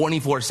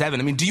 24/7.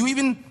 I mean, do you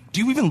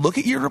even look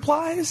at your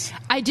replies?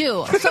 I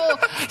do.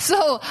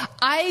 So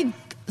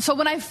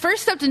when I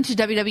first stepped into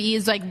WWE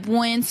is like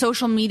when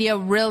social media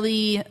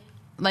really,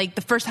 like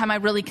the first time I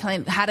really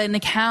kind of had an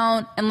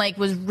account and like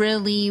was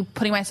really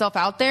putting myself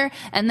out there.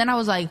 And then I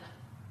was like,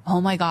 oh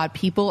my God,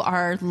 people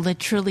are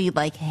literally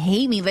like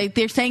hate me. Like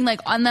they're saying like,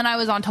 and then I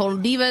was on Total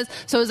Divas.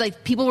 So it was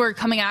like people were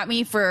coming at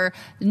me for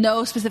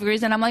no specific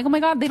reason. I'm like, oh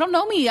my God, they don't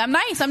know me. I'm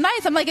nice. I'm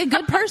like a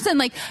good person.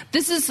 Like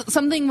this is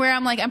something where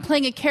I'm like, I'm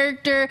playing a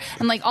character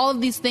and like all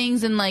of these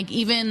things. And like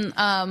even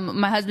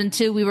my husband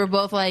too, we were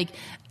both like,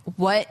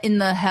 what in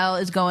the hell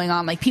is going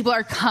on? Like people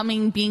are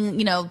coming, being,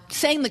 you know,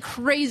 saying the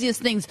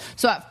craziest things.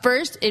 So at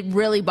first it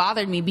really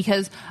bothered me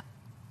because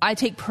I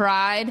take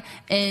pride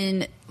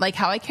in like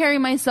how I carry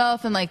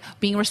myself and like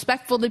being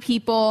respectful to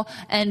people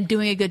and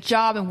doing a good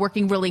job and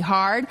working really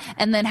hard.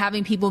 And then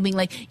having people being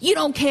like, you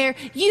don't care,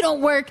 you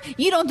don't work,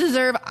 you don't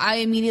deserve. I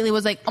immediately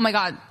was like, oh my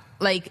God,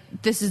 like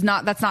that's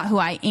not who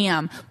I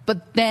am.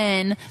 But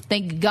then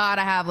thank God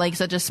I have like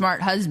such a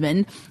smart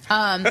husband.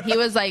 He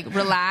was like,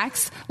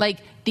 relax. Like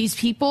these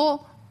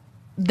people,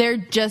 they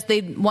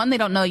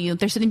don't know you.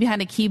 They're sitting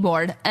behind a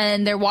keyboard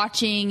and they're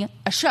watching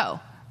a show.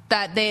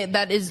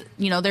 That is,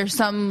 you know, there's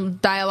some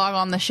dialogue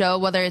on the show,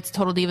 whether it's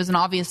Total Divas and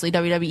obviously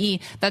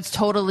WWE, that's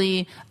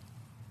totally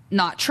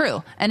not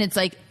true. And it's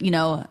like, you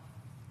know,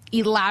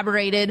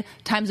 elaborated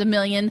times a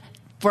million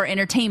for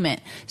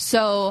entertainment.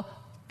 So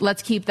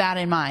let's keep that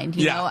in mind,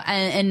 you know,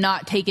 and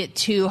not take it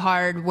too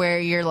hard where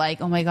you're like,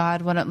 oh my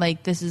God, what,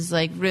 like, this is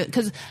like,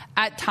 because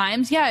at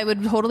times, it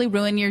would totally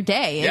ruin your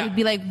day. It would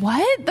be like,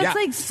 what? That's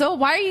like, so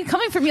why are you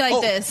coming for me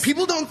like this?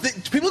 People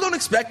don't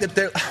expect that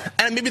they're,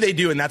 and maybe they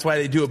do, and that's why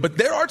they do it. But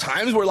there are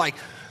times where like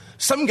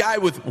some guy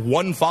with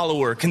one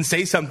follower can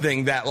say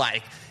something that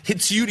like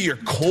hits you to your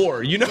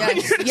core, you know?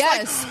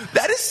 Yes. Like,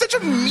 that is such a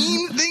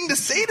mean thing to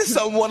say to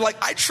someone. Like,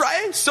 I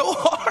try so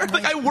hard.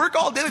 Like, I work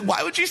all day. Like,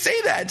 why would you say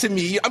that to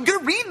me? I'm going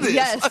to read this.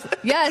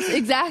 Yes,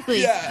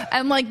 exactly. Yeah.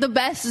 And, like, the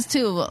best is,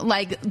 too,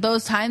 like,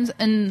 those times,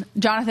 and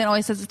Jonathan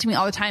always says it to me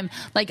all the time,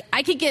 like,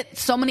 I could get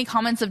so many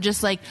comments of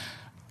just, like,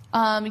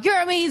 you're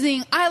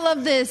amazing, I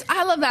love this,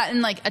 I love that,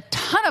 and like a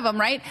ton of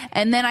them, right?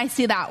 And then I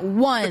see that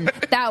one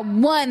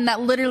that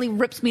literally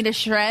rips me to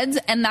shreds,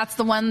 and that's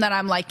the one that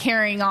I'm like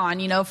carrying on,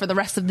 you know, for the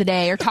rest of the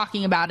day or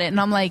talking about it, and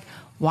I'm like,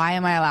 why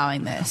am I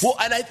allowing this? Well,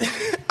 and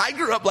I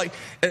grew up like,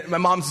 my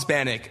mom's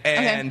Hispanic,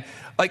 and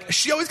like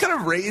she always kind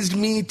of raised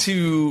me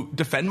to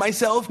defend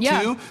myself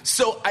too.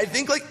 So I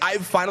think like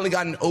I've finally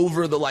gotten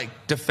over the like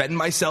defend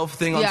myself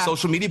thing on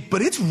social media,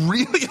 but it's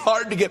really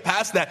hard to get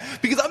past that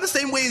because I'm the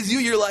same way as you.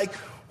 You're like,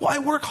 well, I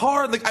work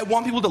hard. Like, I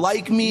want people to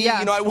like me.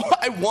 You know,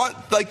 I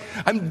want, like,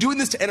 I'm doing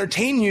this to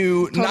entertain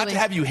you, not to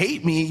have you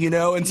hate me, you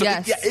know? And so,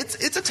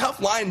 it's a tough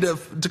line to,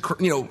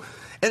 you know,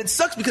 and it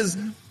sucks because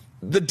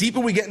the deeper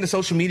we get into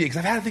social media,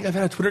 because I think I've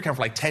had a Twitter account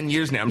for like 10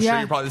 years now. I'm sure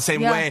you're probably the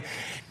same way.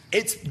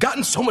 It's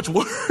gotten so much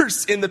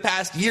worse in the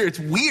past year. It's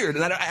weird.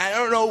 And I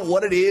don't know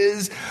what it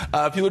is.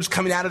 People are just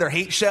coming out of their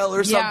hate shell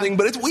or something.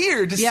 But it's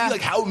weird to see,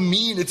 like, how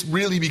mean it's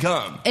really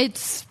become.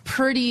 It's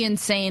pretty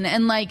insane.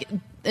 And, like,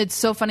 it's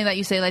so funny that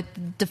you say, like,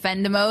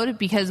 defend mode,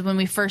 because when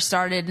we first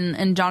started,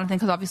 and Jonathan,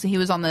 because obviously he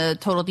was on the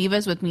Total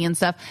Divas with me and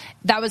stuff,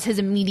 that was his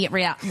immediate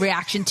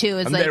reaction, too.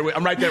 Is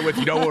I'm right there with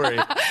you. Don't worry.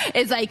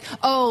 It's like,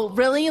 oh,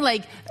 really?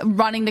 Like,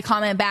 running to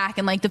comment back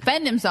and, like,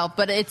 defend himself.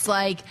 But it's,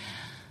 like,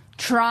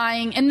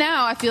 trying. And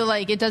now I feel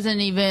like it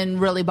doesn't even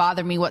really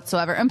bother me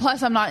whatsoever. And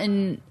plus, I'm not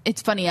in...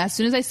 It's funny. As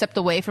soon as I stepped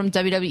away from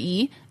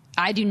WWE,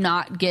 I do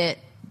not get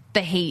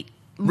the hate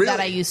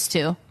that I used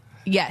to.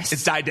 Yes.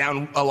 It's died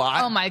down a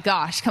lot. Oh my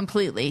gosh,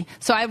 completely.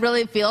 So I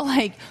really feel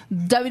like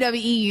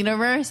WWE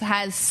Universe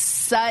has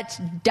such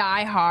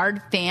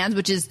diehard fans,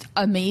 which is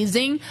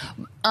amazing,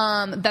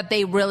 that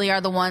they really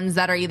are the ones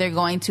that are either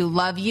going to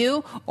love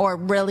you or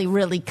really,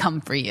 really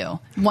come for you.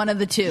 One of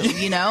the two,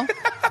 you know?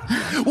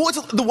 Well,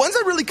 the ones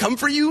that really come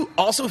for you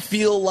also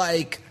feel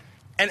like,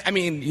 and I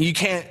mean, you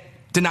can't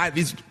deny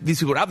these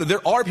people are out there.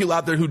 There are people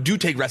out there who do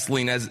take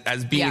wrestling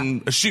as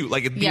being a shoot,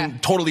 like it being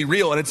totally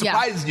real. And it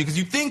surprises you because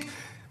you think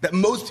that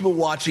most people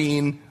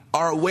watching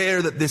are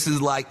aware that this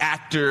is like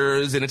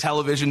actors in a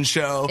television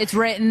show. It's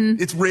written.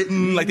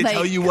 Like they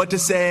tell you what to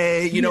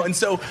say, you know? And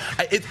so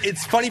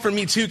it's funny for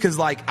me too, because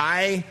like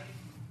I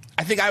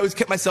think I always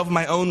kept myself in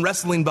my own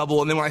wrestling bubble.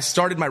 And then when I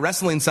started my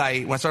wrestling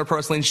site, when I started Pro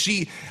Wrestling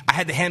Sheet, I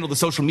had to handle the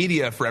social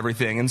media for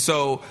everything. And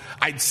so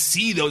I'd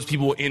see those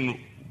people in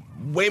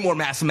way more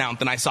mass amount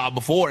than I saw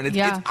before. And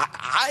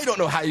I don't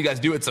know how you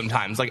guys do it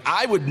sometimes. Like,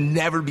 I would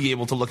never be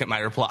able to look at my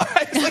replies.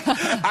 Like,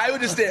 I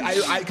would just,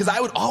 because I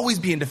would always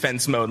be in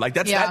defense mode. Like,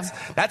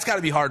 that's got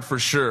to be hard for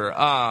sure.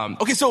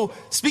 Okay, so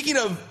speaking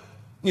of,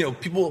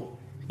 people,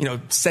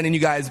 sending you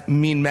guys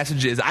mean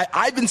messages,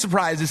 I've been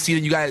surprised to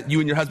see that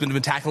you and your husband have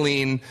been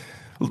tackling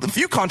a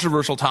few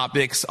controversial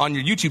topics on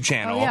your YouTube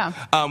channel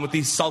with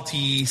these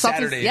Salty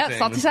Saturday things.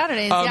 Salty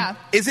Saturdays,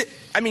 Is it,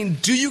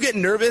 do you get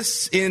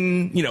nervous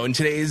in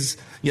today's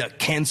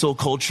cancel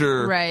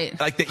culture, right?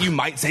 Like that you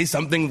might say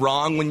something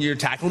wrong when you're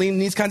tackling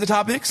these kinds of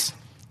topics?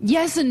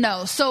 Yes and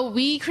no. So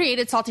we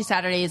created Salty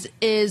Saturdays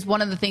is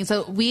one of the things.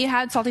 So we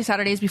had Salty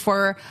Saturdays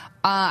before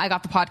I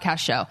got the podcast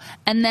show.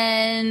 And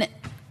then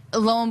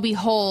lo and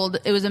behold,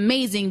 it was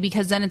amazing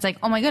because then it's like,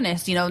 oh my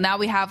goodness, now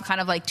we have kind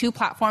of like two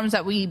platforms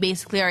that we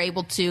basically are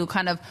able to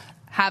kind of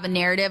have a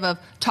narrative of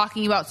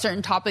talking about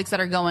certain topics that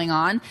are going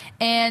on.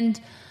 And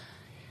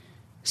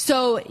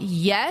so,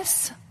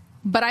 yes,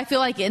 but I feel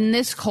like in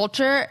this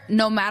culture,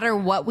 no matter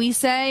what we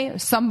say,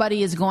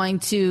 somebody is going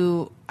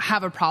to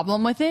have a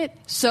problem with it.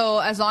 So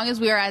as long as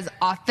we are as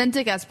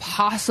authentic as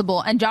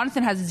possible, and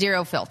Jonathan has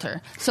zero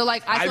filter. So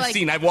like,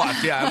 I've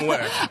watched, I'm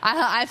aware.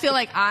 I feel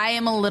like I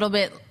am a little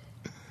bit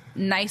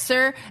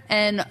nicer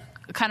and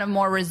kind of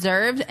more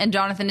reserved, and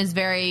Jonathan is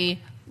very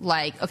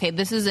like, okay,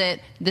 this is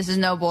it, this is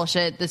no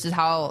bullshit, this is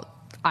how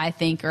I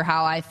think or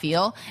how I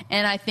feel.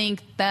 And I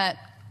think that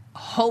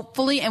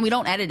hopefully, and we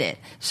don't edit it,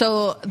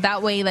 so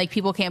that way like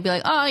people can't be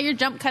like, oh, you're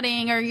jump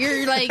cutting or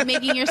you're like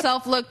making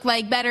yourself look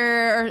like better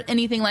or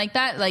anything like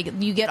that. Like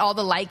you get all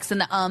the likes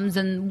and the ums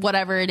and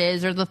whatever it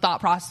is, or the thought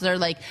process, or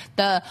like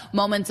the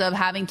moments of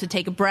having to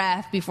take a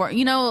breath before,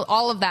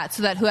 all of that,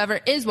 so that whoever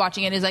is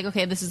watching it is like,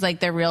 okay, this is like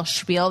their real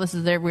spiel, this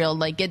is their real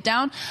like get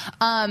down.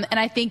 And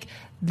I think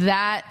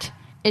that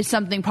is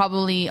something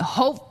probably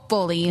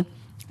hopefully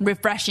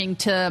refreshing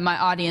to my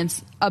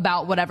audience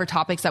about whatever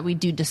topics that we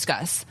do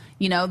discuss.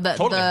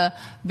 The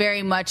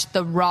very much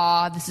the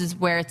raw, this is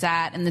where it's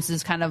at, and this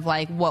is kind of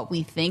like what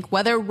we think.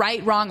 Whether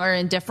right, wrong, or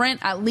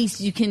indifferent, at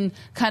least you can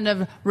kind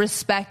of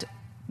respect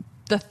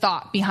the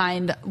thought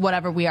behind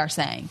whatever we are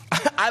saying.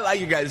 I like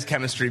you guys'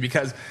 chemistry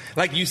because,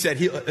 like you said,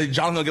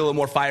 Jonathan will get a little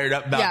more fired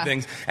up about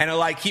things, and he'll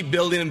like keep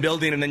building and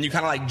building, and then you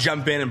kind of like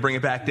jump in and bring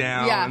it back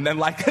down, and then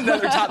like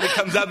another topic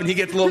comes up, and he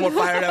gets a little more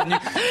fired up, and you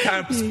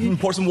kind of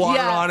pour some water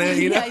on it.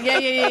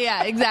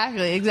 Yeah,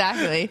 exactly.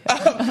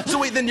 So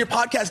wait, then your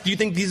podcast? Do you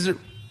think these are?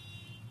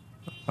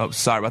 Oh,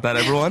 sorry about that,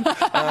 everyone.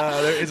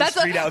 There is a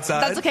street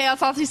outside. That's okay. On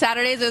Salty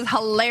Saturdays, it was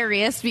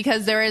hilarious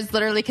because there is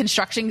literally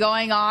construction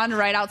going on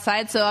right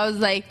outside. So I was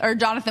like, or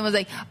Jonathan was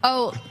like,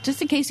 oh,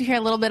 just in case you hear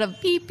a little bit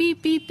of beep,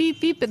 beep, beep,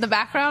 beep, beep in the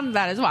background,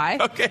 that is why.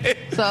 Okay.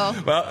 So,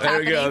 well, there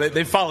we go.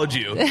 They followed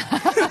you. Do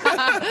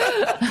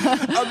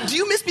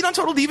you miss being on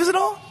Total Divas at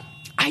all?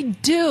 I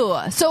do.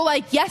 So,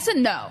 like, yes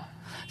and no.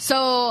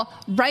 So,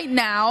 right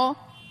now,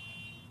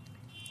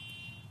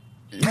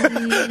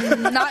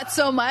 not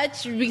so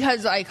much,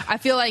 because like I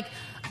feel like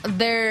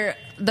the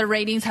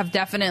ratings have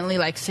definitely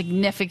like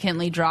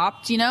significantly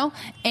dropped,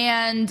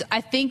 and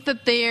I think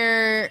that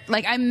they're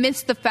like, I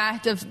miss the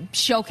fact of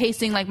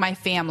showcasing like my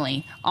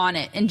family on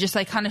it and just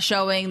like kind of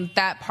showing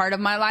that part of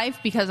my life,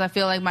 because I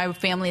feel like my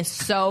family is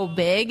so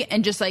big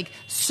and just like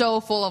so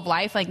full of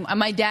life. Like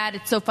my dad,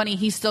 it's so funny,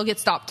 he still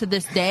gets stopped to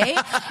this day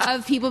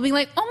of people being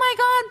like, oh my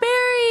God,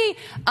 Barry,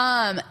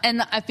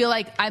 and I feel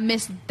like I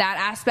miss that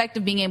aspect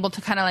of being able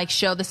to kind of like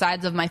show the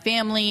sides of my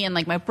family and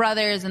like my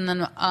brothers, and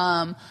then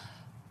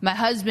my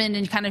husband,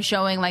 and kind of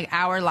showing like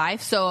our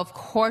life. So of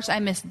course I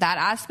miss that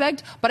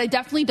aspect, but I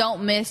definitely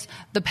don't miss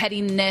the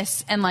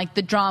pettiness and like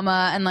the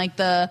drama and like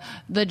the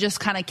just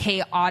kind of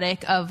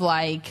chaotic of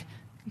like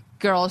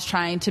girls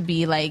trying to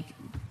be like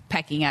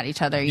pecking at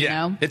each other, you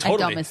know? Totally. I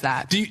don't miss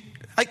that. Do you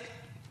like,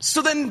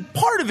 so then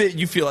part of it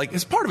you feel like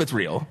part of it's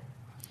real?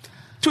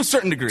 To a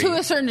certain degree.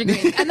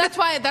 And that's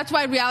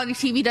why reality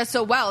TV does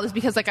so well, is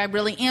because like I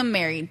really am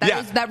married.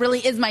 That really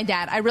is my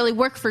dad. I really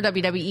work for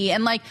WWE,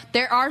 and like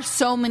there are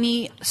so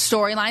many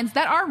storylines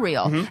that are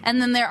real. Mm-hmm.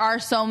 And then there are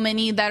so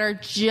many that are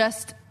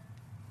just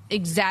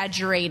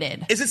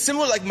exaggerated. Is it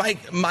similar? Like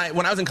my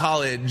when I was in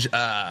college,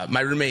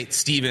 my roommate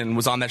Steven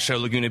was on that show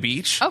Laguna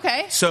Beach.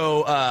 Okay.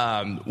 So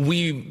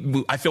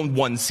I filmed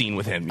one scene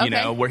with him, you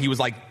know, where he was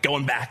like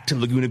going back to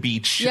Laguna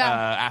Beach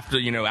after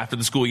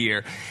the school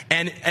year,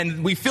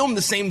 and we filmed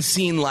the same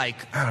scene like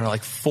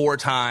 4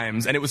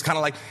 times, and it was kind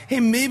of like, hey,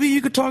 maybe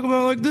you could talk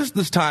about like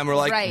this time, or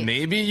like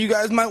maybe you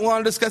guys might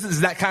want to discuss it.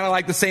 Is that kind of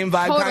like the same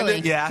vibe? Totally. Kind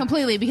of? Yeah,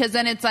 completely. Because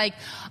then it's like,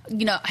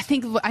 I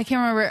think I can't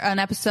remember an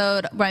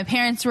episode where my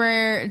parents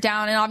were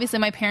down, and obviously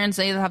my parents,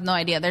 they have no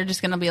idea. They're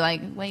just gonna be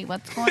like, wait,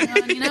 what's going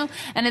on?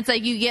 And it's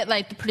like you get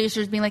like the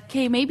producers being like,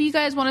 hey, maybe you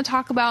guys want to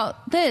talk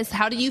about this.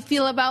 How do you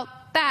feel about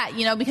that?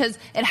 Because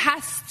it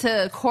has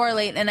to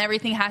correlate, and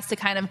everything has to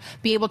kind of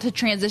be able to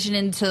transition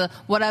into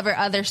whatever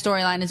other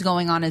storyline is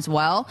going on as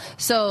well.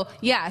 So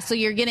so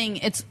you're getting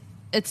it's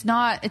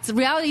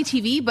reality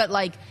TV, but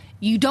like,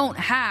 you don't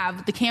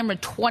have the camera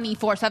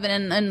 24/7,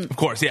 and of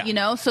course,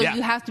 so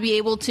you have to be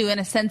able to, in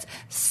a sense,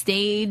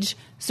 stage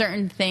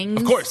certain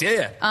things. Of course,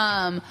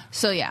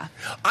 So yeah,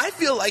 I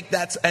feel like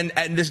that's, and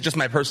this is just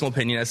my personal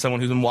opinion as someone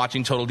who's been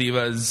watching Total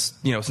Divas,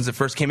 since it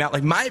first came out.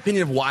 Like, my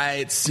opinion of why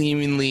it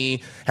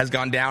seemingly has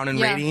gone down in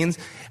ratings,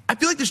 I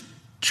feel like there's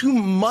too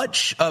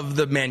much of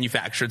the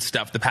manufactured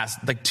stuff the past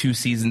like 2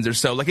 seasons or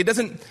so. Like, it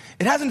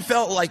hasn't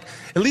felt like,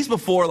 at least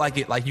before, like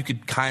you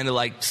could kind of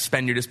like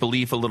suspend your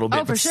disbelief a little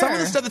bit. But some of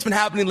the stuff that's been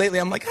happening lately,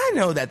 I'm like, I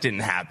know that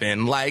didn't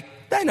happen. Like,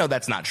 I know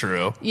that's not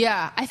true.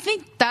 Yeah, I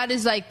think that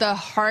is like the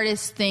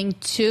hardest thing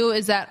too,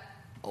 is that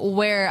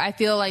where I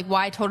feel like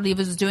why Total Divas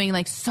was doing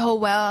like so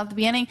well at the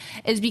beginning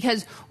is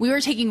because we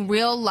were taking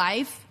real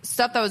life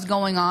stuff that was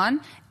going on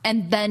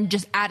and then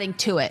just adding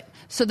to it.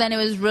 So then it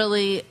was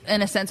really,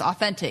 in a sense,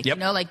 authentic. Yep.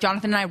 Like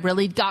Jonathan and I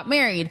really got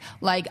married.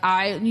 Like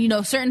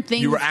certain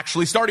things. You were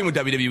actually starting with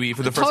WWE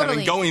for the first time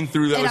and going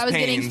through those pains. And I was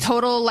getting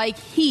total like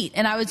heat,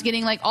 and I was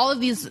getting like all of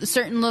these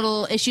certain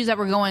little issues that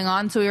were going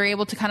on. So we were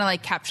able to kind of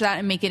like capture that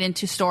and make it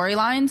into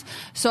storylines.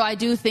 So I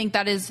do think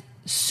that is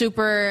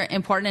super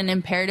important and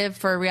imperative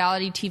for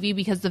reality TV,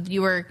 because the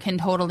viewer can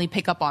totally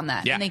pick up on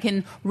that. Yeah. And they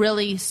can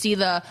really see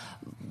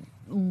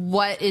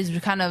what is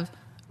kind of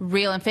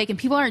real and fake, and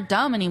people aren't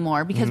dumb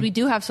anymore because we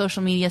do have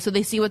social media, so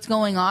they see what's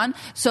going on.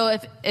 So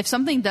if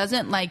something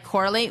doesn't like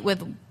correlate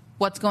with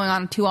what's going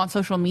on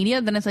social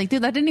media, then it's like,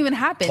 dude, that didn't even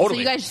happen. Totally. So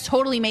you guys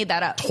totally made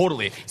that up.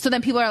 Totally. So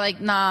then people are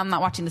like, nah, I'm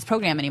not watching this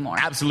program anymore.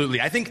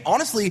 Absolutely. I think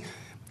honestly,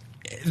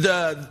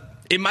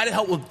 it might have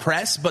helped with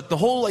press, but the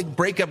whole like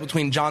breakup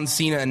between John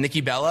Cena and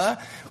Nikki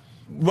Bella,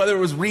 whether it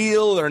was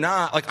real or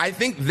not, like, I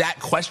think that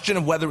question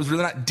of whether it was real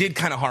or not did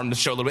kind of harm the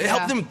show a little bit. It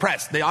helped them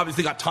press. They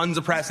obviously got tons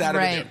of press out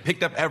of it. They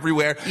picked up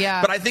everywhere.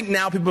 Yeah. But I think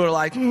now people are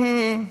like,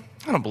 I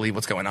don't believe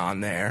what's going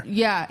on there.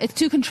 Yeah, it's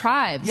too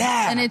contrived.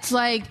 Yeah. And it's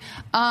like,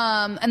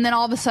 and then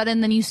all of a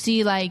sudden, then you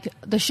see like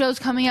the show's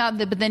coming out,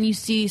 but then you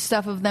see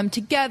stuff of them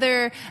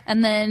together,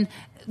 and then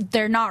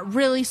they're not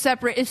really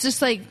separate. It's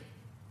just like,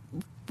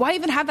 why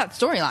even have that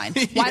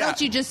storyline? Why don't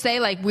you just say,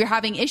 like, we're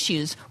having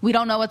issues. We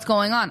don't know what's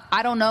going on.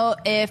 I don't know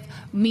if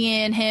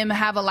me and him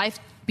have a life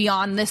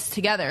beyond this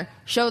together.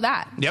 Show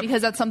that. Yep.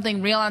 Because that's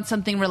something real and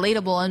something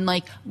relatable, and,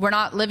 like, we're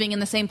not living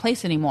in the same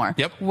place anymore.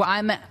 Yep.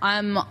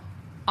 I'm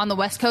on the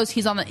West Coast,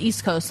 he's on the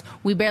East Coast.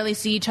 We barely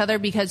see each other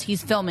because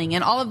he's filming,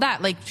 and all of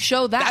that. Like,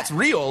 show that. That's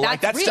real.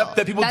 That's real. Stuff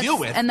that people deal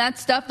with. And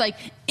that's stuff, like,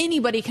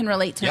 anybody can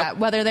relate to that,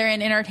 whether they're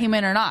in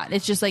entertainment or not.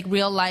 It's just, like,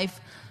 real life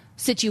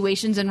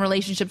situations and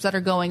relationships that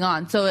are going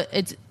on. So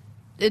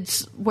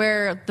it's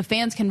where the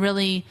fans can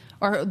really,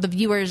 or the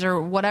viewers or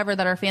whatever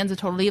that are fans of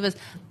Total Divas,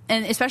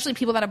 and especially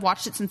people that have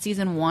watched it since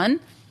season 1,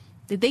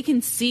 that they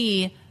can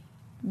see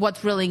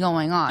what's really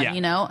going on,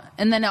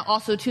 And then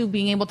also, too,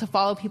 being able to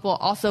follow people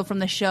also from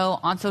the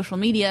show on social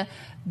media,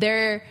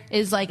 there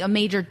is like a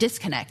major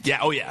disconnect. Yeah,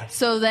 oh yeah.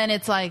 So then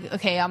it's like,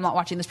 okay, I'm not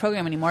watching this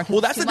program anymore.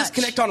 Well, that's the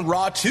disconnect on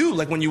Raw, too.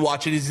 Like, when you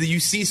watch it, is that you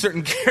see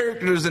certain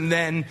characters and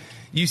then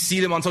you see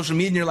them on social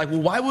media and you're like,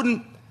 well,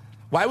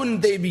 why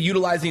wouldn't they be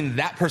utilizing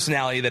that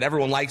personality that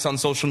everyone likes on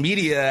social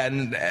media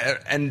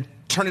and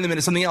turning them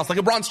into something else? Like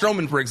a Braun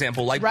Strowman, for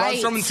example. Like, Braun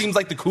Strowman seems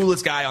like the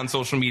coolest guy on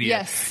social media.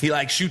 Yes. He,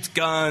 like, shoots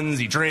guns,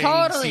 he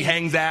drinks, he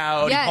hangs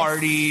out, he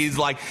parties.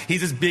 Like, he's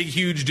this big,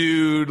 huge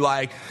dude,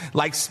 like,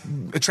 likes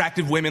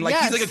attractive women. Like,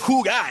 he's like a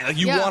cool guy. Like,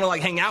 you want to,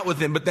 like, hang out with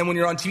him. But then when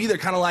you're on TV, they're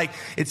kind of like,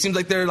 it seems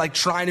like they're, like,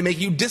 trying to make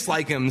you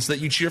dislike him so that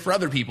you cheer for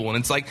other people. And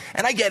it's like,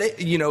 and I get it.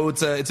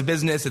 It's a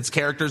business. It's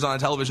characters on a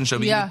television show.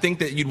 But you'd think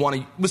that you'd want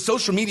to, with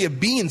social media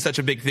being such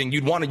a big thing,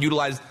 you'd want to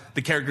utilize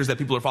the characters that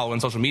people are following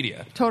on social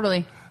media.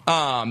 Totally.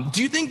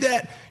 Do you think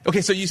that,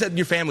 okay, so you said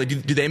your family,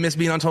 do they miss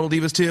being on Total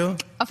Divas too?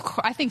 Of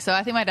course, I think so.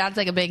 I think my dad's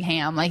like a big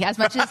ham. Like, as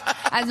much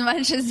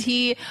as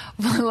he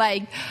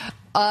like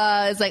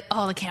is like,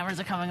 oh, the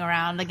cameras are coming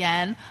around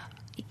again,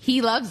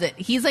 he loves it.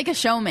 He's like a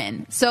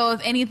showman. So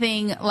if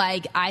anything,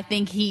 like, I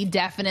think he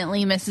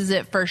definitely misses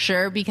it for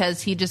sure,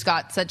 because he just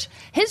got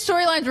his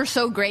storylines were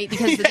so great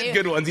because he had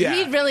good ones.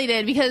 He really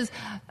did, because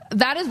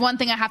that is one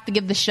thing I have to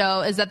give the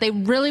show, is that they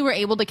really were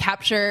able to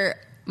capture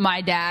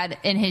my dad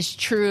in his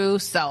true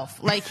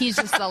self. Like, he's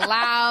just a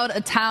loud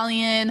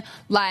Italian,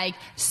 like,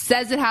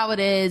 says it how it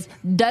is,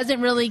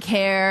 doesn't really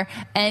care,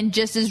 and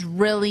just is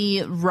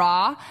really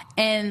raw.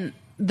 And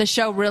the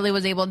show really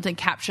was able to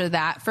capture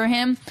that for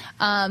him.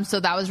 So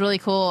that was really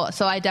cool.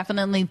 So I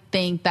definitely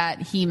think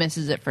that he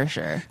misses it for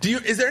sure.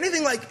 Is there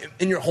anything, like,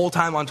 in your whole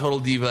time on Total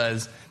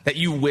Divas that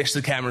you wish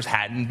the cameras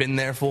hadn't been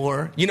there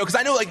for? You know, because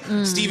I know, like,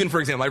 Steven, for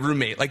example, my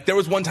roommate, like, there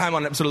was one time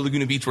on an episode of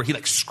Laguna Beach where he,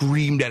 like,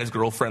 screamed at his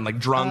girlfriend, like,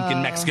 drunk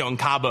in Mexico and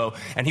Cabo,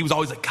 and he was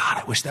always like,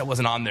 God, I wish that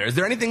wasn't on there. Is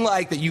there anything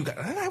like that you,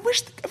 I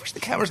wish the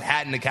cameras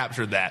hadn't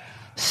captured that?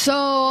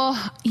 So,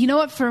 you know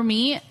what, for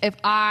me,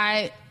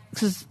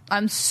 because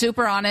I'm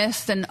super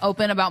honest and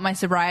open about my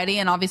sobriety,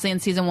 and obviously in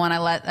season 1 I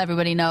let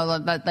everybody know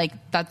that, like,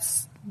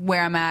 that's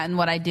where I'm at and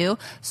what I do.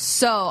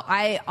 So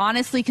I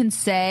honestly can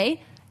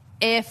say,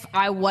 if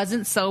I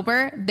wasn't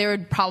sober, there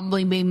would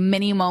probably be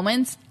many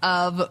moments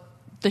of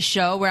the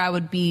show where I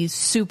would be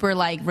super,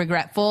 like,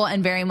 regretful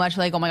and very much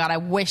like, oh my God, I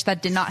wish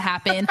that did not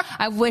happen.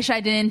 I wish I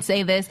didn't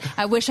say this.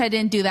 I wish I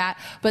didn't do that.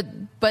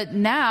 But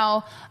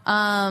now,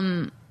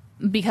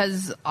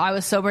 because I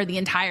was sober the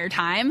entire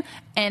time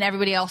and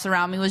everybody else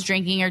around me was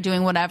drinking or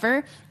doing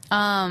whatever,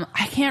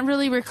 I can't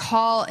really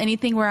recall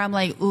anything where I'm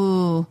like,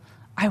 ooh,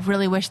 I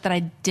really wish that I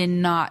did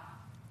not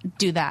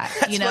do that.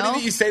 That's funny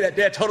that you say that.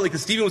 Yeah, totally,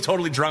 because Steven was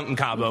totally drunk in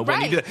Cabo when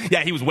he did it.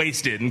 Yeah, he was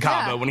wasted in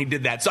Cabo when he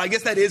did that. So I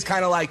guess that is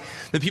kind of like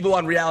the people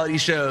on reality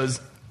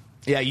shows.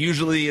 Yeah,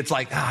 usually it's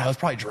like, I was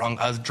probably drunk.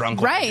 I was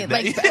drunk. Right.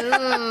 Like,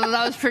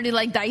 that was pretty,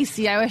 like,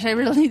 dicey. I wish I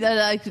really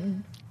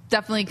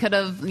definitely could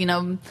have, you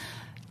know,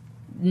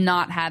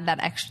 not had that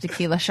extra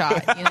tequila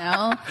shot, you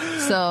know?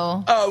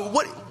 So.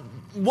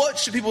 What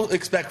should people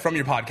expect from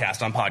your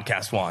podcast on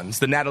Podcast One? It's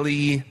the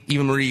Natalie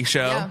Eva Marie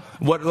show. Yeah.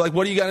 What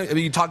are you gonna? I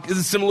mean, is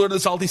it similar to the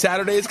Salty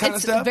Saturdays kind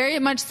of stuff? It's very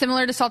much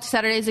similar to Salty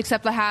Saturdays,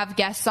 except I have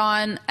guests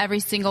on every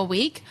single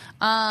week.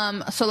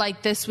 So,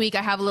 like, this week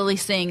I have Lily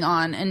Singh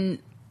on, and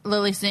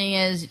Lily Singh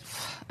is,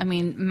 I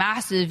mean,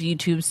 massive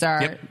YouTube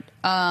star. Yep.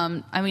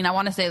 I mean, I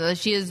want to say that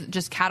she is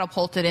just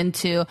catapulted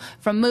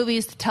from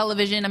movies to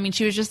television. I mean,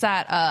 she was just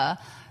at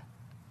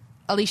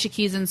Alicia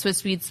Keys and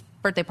Swiss Beats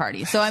birthday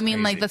party. So, I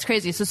mean, like, that's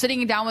crazy. So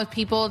sitting down with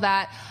people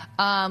that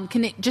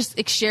can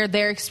just share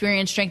their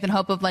experience, strength, and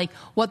hope of, like,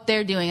 what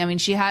they're doing. I mean,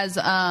 she has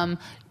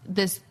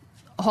this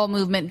whole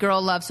movement,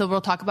 Girl Love, so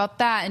we'll talk about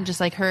that and just,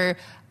 like, her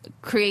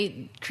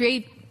creating.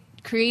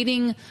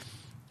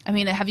 I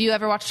mean, have you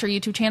ever watched her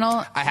YouTube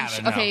channel? I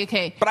haven't. No.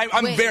 Okay. But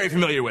I'm very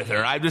familiar with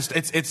her. I just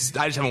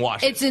haven't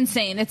watched it. It's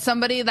insane. It's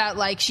somebody that,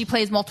 like, she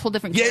plays multiple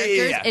different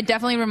characters. Yeah. It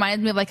definitely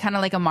reminds me of, like, kind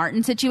of like a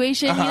Martin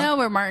situation, you know,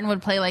 where Martin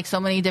would play, like,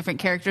 so many different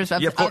characters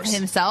of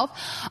himself.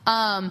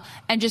 And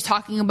just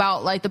talking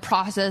about, like, the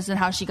process and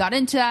how she got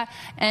into that.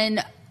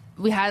 And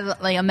we had,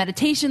 like, a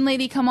meditation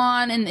lady come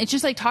on, and it's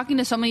just, like, talking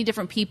to so many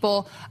different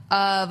people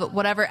of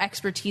whatever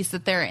expertise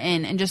that they're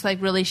in and just, like,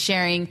 really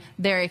sharing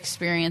their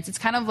experience. It's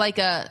kind of like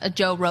a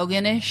Joe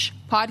Rogan-ish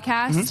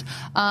podcast,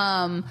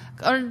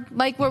 or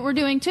like what we're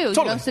doing too,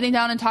 you know, sitting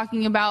down and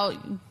talking about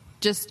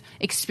just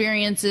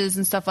experiences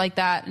and stuff like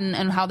that,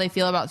 and how they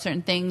feel about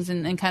certain things,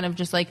 and kind of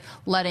just, like,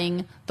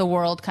 letting the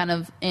world kind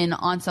of in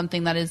on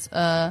something that is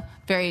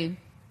very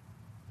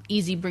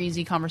easy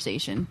breezy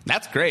conversation.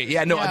 That's great.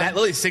 Yeah, no, that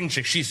Lily Singh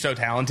chick, she's so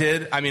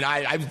talented. I mean,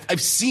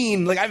 I've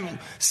seen, like,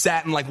 I've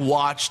sat and, like,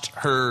 watched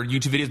her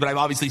YouTube videos, but I've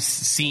obviously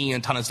seen a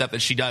ton of stuff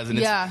that she does, and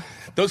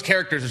those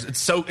characters, it's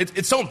so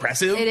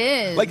impressive. It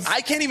is. Like, I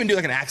can't even do,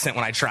 like, an accent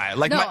when I try.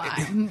 Like,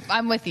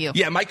 I'm with you.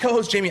 Yeah, my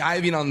co-host Jamie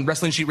Iovine on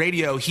Wrestling Sheet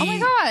Radio. Oh my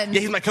God. Yeah,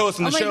 he's my co-host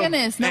on the show. Oh my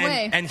goodness, no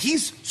way. And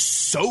he's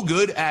so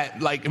good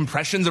at, like,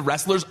 impressions of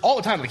wrestlers all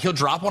the time. Like, he'll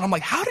drop one. I'm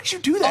like, how did you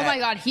do that? Oh my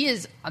God, he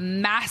is a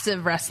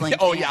massive wrestling fan.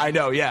 Oh yeah, I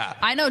know. Yeah,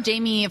 I know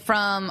Jamie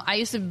I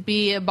used to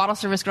be a bottle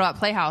service girl at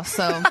Playhouse,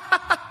 so.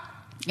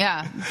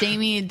 Yeah,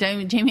 Jamie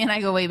and I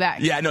go way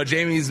back. Yeah, no,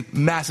 Jamie's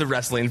massive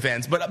wrestling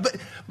fans, but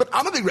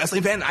I'm a big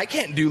wrestling fan. I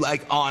can't do,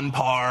 like, on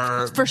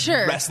par for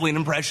sure wrestling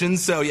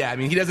impressions. So yeah, I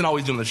mean, he doesn't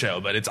always do them on the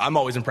show, but I'm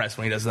always impressed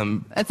when he does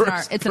them. It's an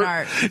art. It's an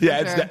art.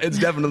 Yeah, it's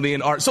definitely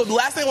an art. So the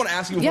last thing I want to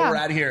ask you before we're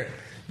out of here,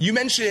 you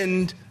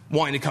mentioned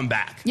wanting to come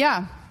back.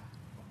 Yeah.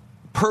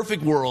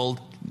 Perfect world,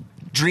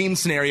 dream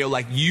scenario.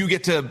 Like,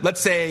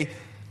 let's say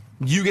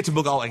you get to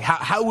book all. Like,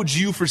 how would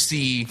you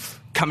foresee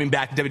coming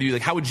back to WWE?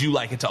 Like, how would you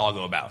like it to all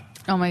go about?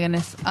 Oh my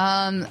goodness.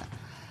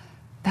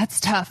 That's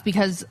tough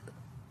because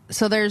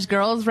there's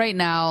girls right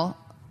now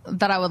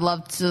that I would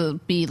love to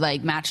be,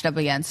 like, matched up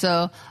against.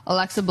 So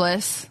Alexa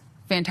Bliss,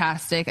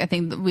 fantastic. I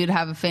think that we'd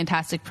have a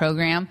fantastic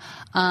program.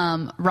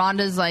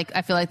 Ronda's, like,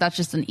 I feel like that's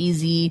just an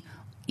easy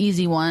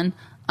one.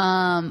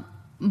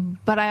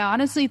 But I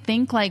honestly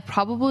think, like,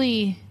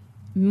 probably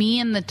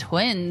me and the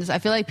twins. I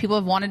feel like people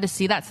have wanted to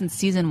see that since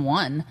season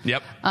 1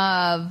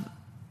 of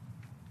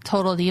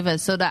Total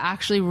Divas. So to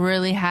actually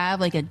really have,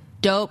 like, a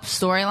dope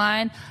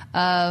storyline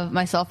of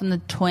myself and the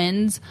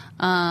twins,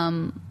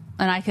 and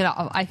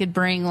I could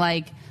bring,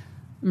 like,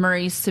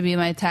 Maurice to be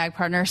my tag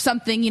partner or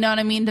something, you know what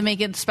I mean,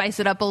 to spice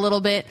it up a little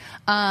bit,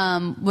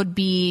 would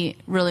be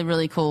really,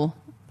 really cool.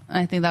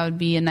 I think that would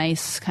be a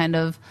nice kind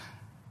of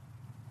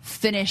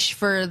finish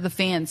for the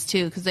fans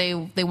too, because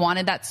they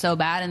wanted that so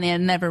bad, and they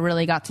had never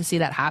really got to see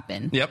that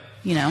happen. Yep.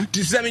 You know.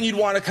 Does that mean you'd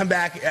want to come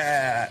back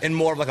in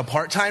more of like a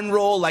part-time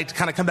role, like to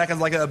kind of come back as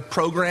like a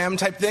program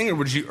type thing, or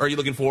are you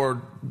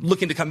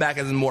looking to come back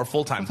as a more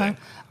full-time thing?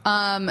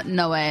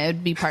 No way. It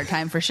would be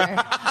part-time for sure.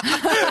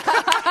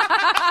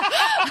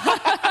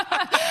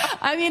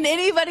 I mean,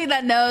 anybody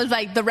that knows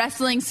like the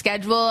wrestling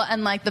schedule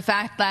and like the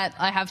fact that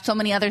I have so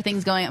many other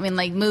things going, I mean,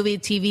 like movie,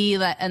 TV,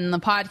 and the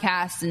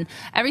podcast and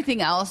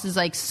everything else is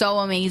like so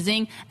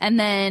amazing. And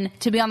then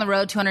to be on the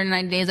road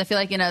 290 days, I feel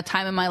like in a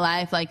time in my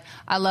life, like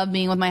I love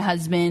being with my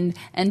husband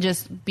and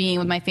just being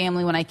with my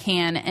family when I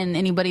can. And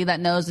anybody that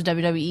knows the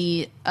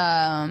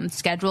WWE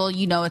schedule,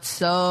 you know, it's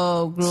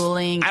so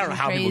grueling. I don't know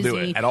how people do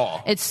it at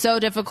all. It's so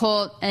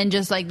difficult, and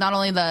just like not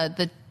only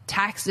the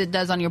tax it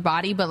does on your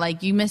body, but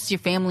like you miss your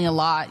family a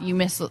lot. You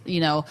miss, you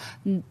know,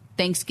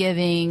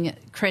 Thanksgiving,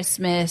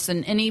 Christmas,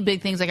 and any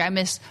big things. Like I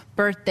miss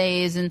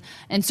birthdays and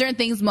certain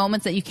things,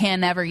 moments that you can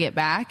never get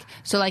back.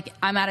 So like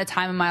I'm at a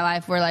time in my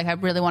life where like I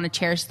really want to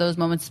cherish those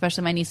moments,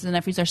 especially my nieces and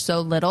nephews are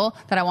so little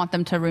that I want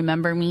them to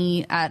remember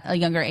me at a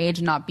younger age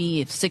and not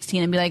be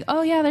 16 and be like,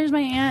 oh yeah, there's my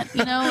aunt,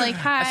 you know, like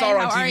hi, I saw her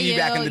on how TV are you?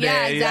 back in the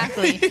yeah, day.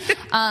 exactly.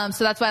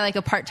 So that's why like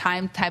a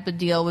part-time type of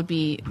deal would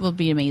be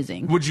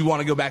amazing. Would you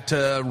want to go back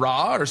to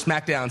Raw or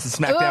SmackDown, since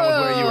SmackDown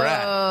was where you were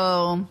at?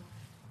 Oh.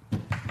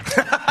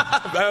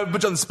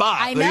 Put you on the spot.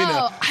 I know. You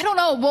know. I don't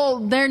know. Well,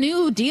 their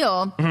new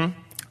deal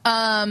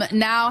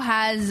now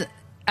has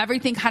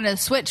everything kind of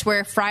switched,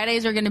 where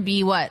Fridays are going to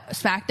be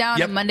SmackDown,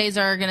 and Mondays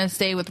are going to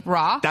stay with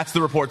Raw. That's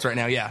the reports right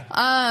now.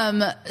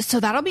 Yeah. So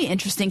that'll be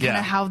interesting, kind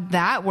of how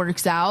that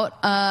works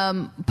out.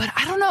 But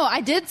I don't know.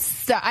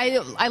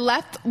 I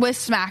left with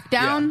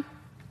SmackDown.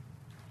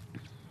 Yeah.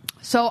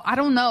 So I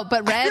don't know,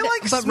 but I feel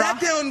like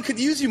SmackDown could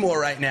use you more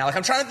right now. Like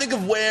I'm trying to think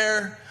of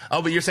where.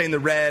 Oh, but you're saying the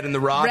Red and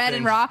the Raw. Red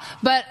and Raw,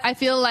 but I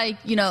feel like,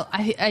 you know,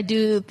 I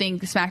do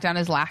think SmackDown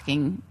is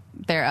lacking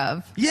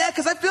thereof. Yeah,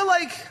 because I feel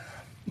like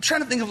I'm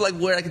trying to think of like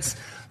where I could.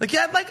 Like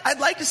yeah, I'd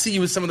like to see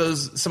you with some of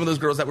those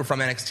girls that were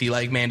from NXT,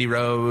 like Mandy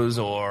Rose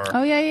or or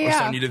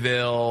Sonya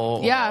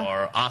Deville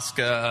or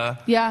Asuka.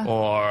 Yeah.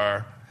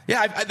 Or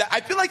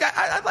I feel like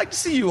I'd like to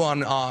see you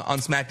on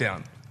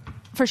SmackDown.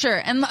 For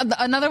sure. And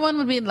another one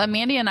would be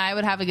Mandy and I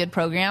would have a good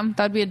program.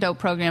 That would be a dope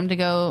program to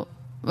go.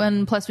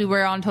 And plus, we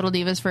were on Total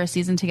Divas for a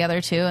season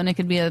together, too. And it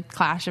could be a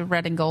clash of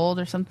red and gold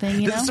or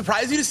something, you know? Does it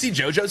surprise you to see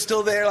JoJo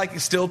still there, like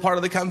still part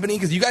of the company?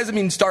 Because you guys,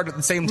 started at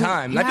the same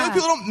time. Yeah. And I feel like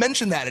people don't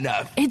mention that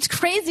enough. It's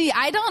crazy.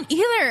 I don't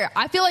either.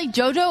 I feel like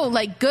JoJo,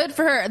 like, good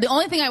for her. The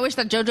only thing I wish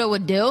that JoJo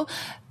would do,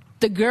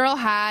 the girl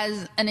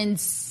has an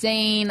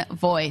insane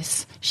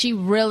voice. She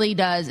really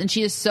does. And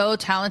she is so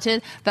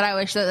talented that I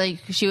wish that like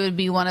she would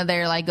be one of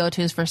their like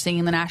go-tos for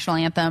singing the national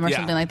anthem or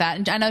something like that.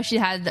 And I know she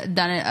had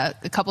done it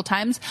a couple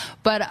times,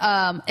 but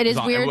it is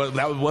weird.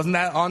 Wasn't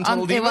that on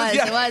Total Divas?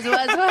 It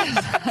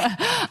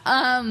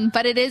was.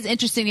 But it is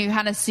interesting to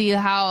kind of see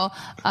how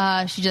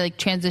she like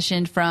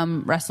transitioned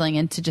from wrestling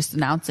into just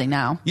announcing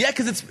now. Yeah,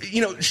 because it's,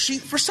 you know, she,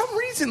 for some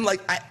reason,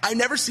 like I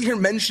never see her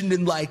mentioned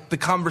in like the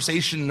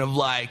conversation of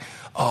like,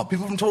 oh,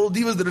 people from Total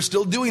Divas that are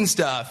still doing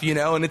stuff, you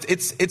know, and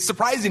it's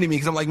surprising to me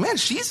because I'm like, man,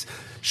 she's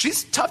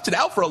toughed it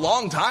out for a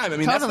long time. I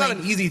mean, that's not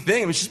an easy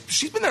thing. I mean,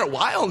 she's been there a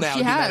while now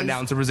in that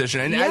announcer position,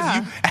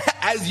 and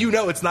as you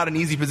know, it's not an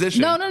easy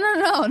position. No,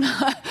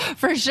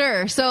 for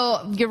sure.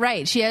 So you're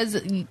right. She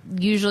has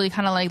usually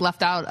kind of like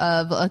left out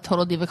of a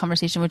Total Diva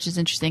conversation, which is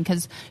interesting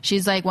because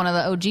she's like one of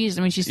the OGs.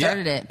 I mean, she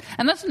started it,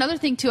 and that's another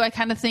thing too. I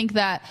kind of think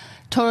that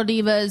Total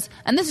Divas,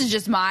 and this is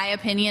just my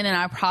opinion, and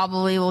I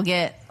probably will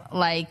get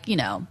like, you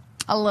know,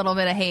 a little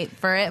bit of hate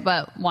for it,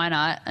 but why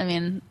not? I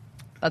mean,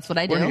 that's what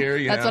I do. We're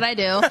here, that's what I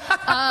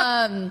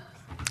do.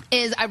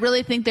 Is I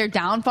really think their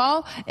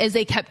downfall is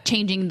they kept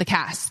changing the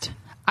cast.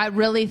 I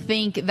really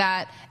think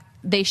that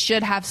they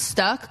should have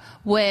stuck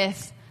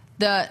with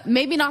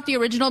maybe not the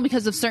original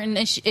because of certain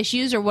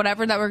issues or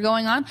whatever that were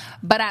going on,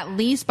 but at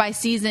least by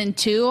season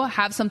 2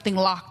 have something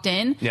locked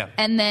in,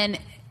 and then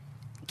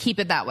keep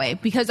it that way,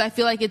 because I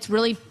feel like it's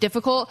really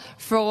difficult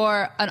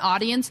for an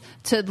audience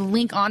to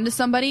link onto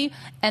somebody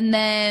and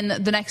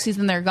then the next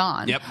season they're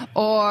gone,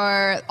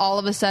 or all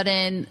of a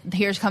sudden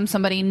here comes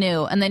somebody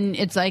new, and then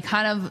it's like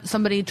kind of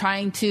somebody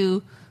trying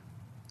to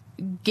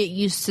get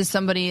used to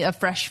somebody, a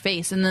fresh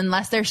face, and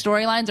unless their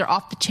storylines are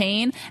off the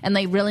chain and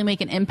they really make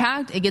an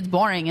impact, it gets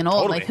boring and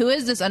old. Like, who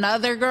is this?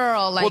 Another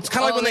girl? Like, well, it's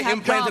kind of like when they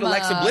implanted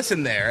Alexa Bliss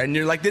in there, and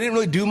you're like, they didn't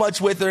really do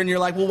much with her, and you're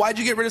like, well, why'd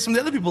you get rid of some of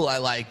the other people I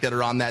like that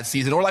are on that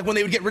season? Or like when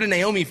they would get rid of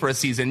Naomi for a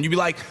season, you'd be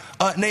like,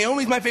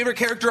 Naomi's my favorite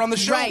character on the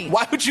show.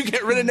 Why would you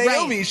get rid of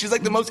Naomi? She's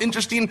like the most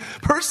interesting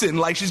person.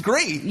 Like, she's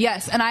great.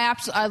 Yes, and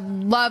I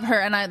love her,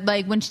 and I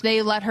like when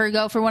they let her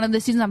go for one of the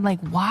seasons, I'm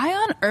like, why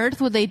on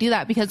earth would they do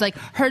that? Because like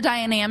her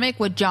dynamic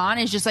with John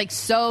is just like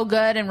so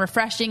good and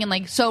refreshing and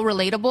like so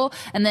relatable,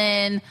 and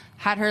then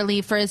had her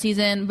leave for a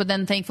season, but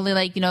then thankfully,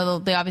 like, you know,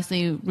 they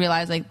obviously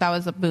realized like that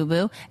was a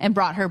boo-boo and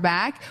brought her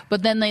back,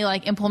 but then they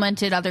like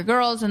implemented other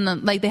girls, and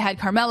then like they had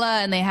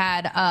Carmella and they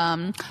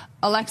had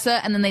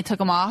Alexa, and then they took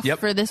him off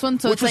for this one.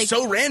 So Which it's was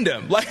so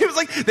random. Like, it was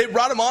like they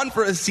brought him on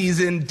for a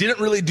season, didn't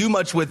really do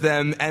much with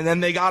them, and then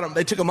they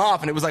took him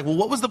off, and it was like, well,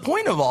 what was the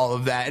point of all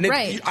of that? And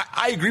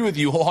I agree with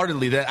you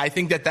wholeheartedly that I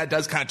think that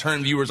does kind of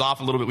turn viewers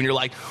off a little bit when you're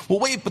like, well,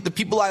 wait, but the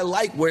people I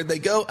like, where'd they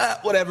go?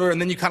 Whatever. And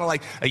then you kind of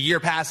like, a year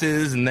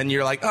passes, and then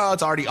you're like, oh,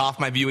 it's already off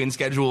my viewing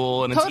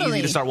schedule, and it's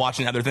easy to start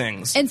watching other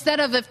things. Instead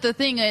of, if the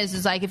thing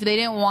is like, if they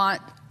didn't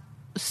want,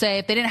 say,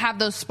 if they didn't have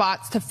those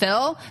spots to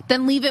fill,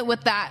 then leave it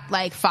with that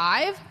like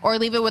 5, or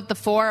leave it with the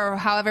 4, or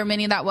however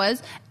many that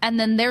was, and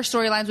then their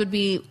storylines would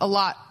be a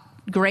lot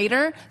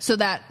greater, so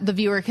that the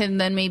viewer can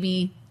then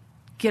maybe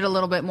get a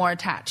little bit more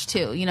attached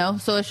too, you know?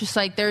 So it's just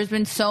like, there's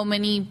been so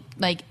many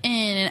like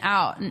in and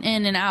out and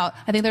in and out.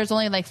 I think there's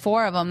only like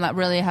 4 of them that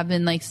really have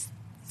been like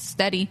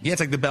steady. Yeah,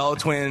 it's like the Bella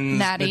twins,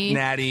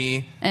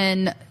 Natty,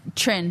 and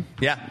Trin.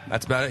 Yeah,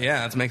 that's about it.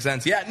 Yeah, that makes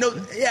sense. Yeah, no,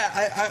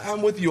 yeah,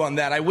 I'm with you on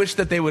that. I wish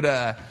that they would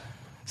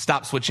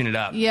stop switching it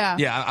up. Yeah,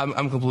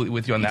 I'm completely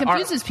with you on that. It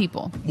confuses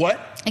people. What?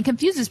 It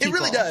confuses people. It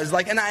really does.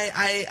 Like, and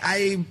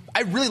I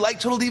really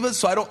like Total Divas,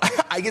 so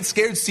I get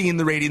scared seeing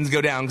the ratings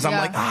go down, because I'm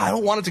like, I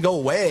don't want it to go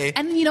away.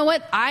 And you know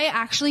what? I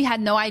actually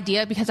had no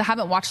idea, because I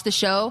haven't watched the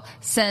show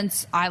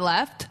since I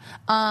left.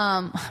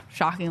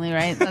 Shockingly,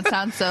 right? That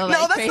sounds so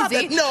like,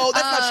 crazy. That's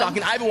not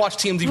shocking. I haven't watched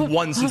TMZ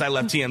once since I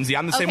left TMZ.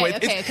 I'm the same way.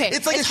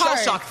 It's like a shell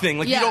shock thing.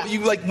 Like you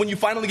like when you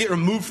finally get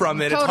removed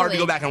from it, it's hard to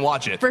go back and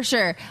watch it. For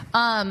sure.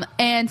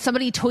 And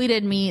somebody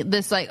tweeted me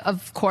this, like,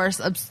 of course,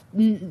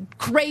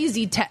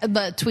 crazy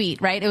the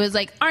tweet, right? It was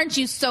like, aren't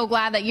you so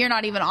glad that you're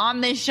not even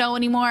on this show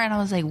anymore? And I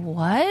was like,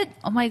 what?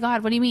 Oh my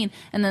God, what do you mean?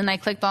 And then I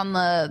clicked on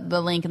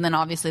the link, and then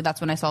obviously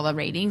that's when I saw the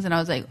ratings, and I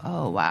was like,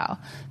 oh wow,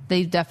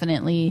 they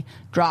definitely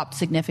dropped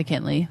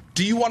significantly.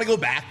 Do you want to go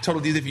back,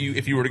 Total Divas,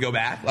 if you were to go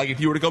back? Like, if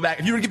you were to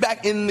get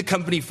back in the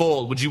company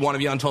fold, would you want to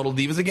be on Total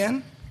Divas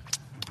again?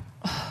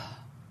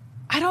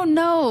 I don't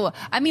know.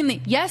 I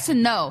mean, yes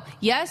and no.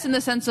 Yes, in the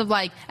sense of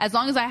like, as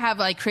long as I have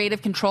like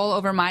creative control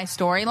over my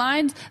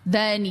storylines,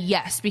 then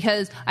yes,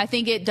 because I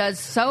think it does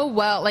so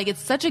well. Like,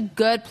 it's such a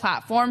good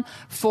platform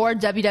for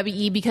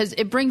WWE, because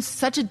it brings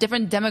such a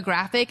different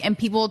demographic and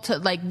people to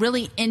like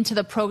really into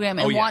the program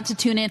and want to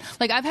tune in.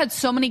 Like, I've had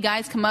so many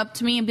guys come up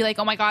to me and be like,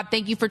 oh my God,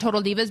 thank you for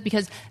Total Divas,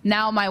 because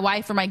now my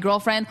wife or my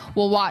girlfriend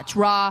will watch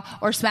Raw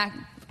or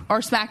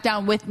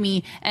SmackDown with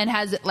me, and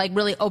has like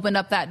really opened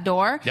up that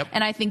door.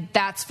 And I think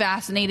that's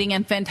fascinating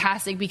and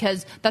fantastic,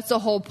 because that's the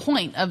whole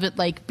point of it,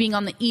 like being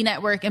on the E!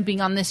 Network and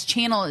being on this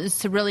channel, is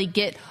to really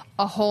get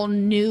a whole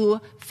new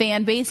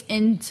fan base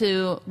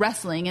into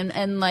wrestling,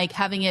 and like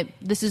having it,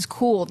 this is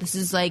cool, this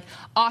is like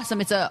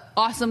awesome, it's a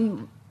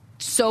awesome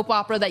soap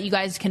opera that you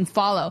guys can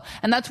follow.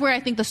 And that's where I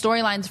think the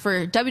storylines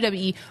for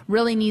WWE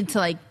really need to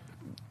like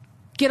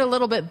get a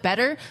little bit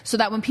better, so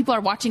that when people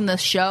are watching the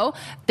show,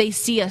 they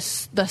see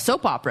the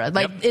soap opera.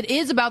 Like, it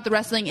is about the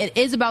wrestling, it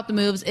is about the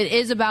moves, it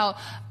is about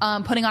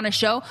putting on a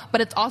show, but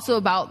it's also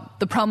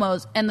about the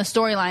promos and the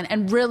storyline,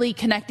 and really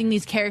connecting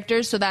these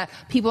characters, so that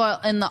people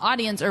in the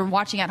audience or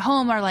watching at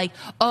home are like,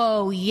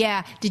 oh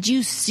yeah, did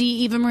you see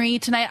Eva Marie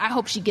tonight? I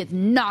hope she gets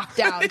knocked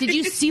out. Did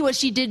you see what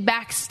she did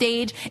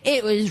backstage?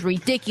 It was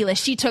ridiculous.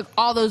 She took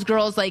all those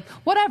girls, like,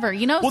 whatever,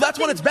 you know? Well, that's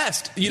when it's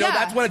best. You know,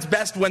 that's when it's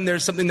best, when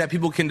there's something that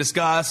people can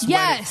discuss.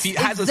 Yes, it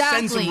has a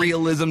sense of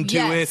realism to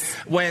it,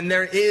 when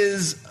there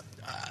is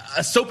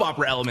a soap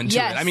opera element to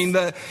it. I mean,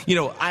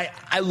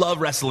 I love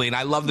wrestling,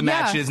 I love the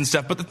matches and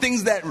stuff, but the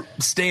things that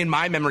stay in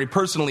my memory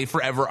personally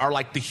forever are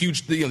like the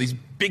huge, these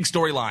big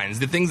storylines,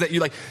 the things that you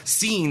like,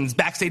 scenes,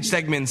 backstage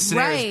segments,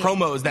 scenarios,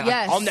 promos that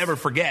like, I'll never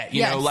forget.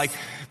 You know, like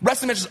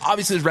wrestling matches,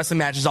 obviously there's wrestling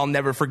matches I'll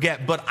never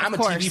forget, but I'm a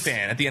TV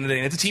fan at the end of the day,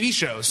 and it's a TV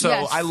show, so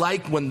I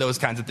like when those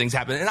kinds of things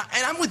happen. And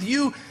I'm with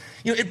you.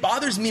 You know, it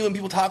bothers me when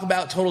people talk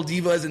about Total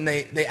Divas and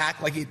they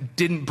act like it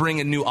didn't bring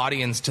a new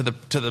audience to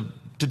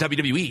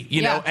WWE,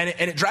 you know, and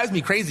it drives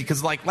me crazy,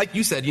 because like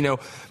you said, you know,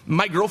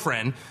 my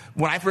girlfriend,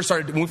 when we first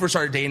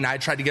started dating, I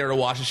tried to get her to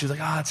watch it. She was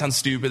like, it sounds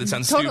stupid. It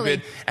sounds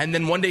stupid. And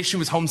then one day she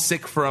was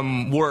homesick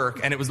from work,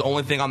 and it was the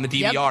only thing on the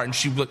DVR, and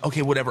she was like,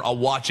 okay, whatever, I'll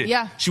watch it.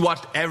 She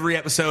watched every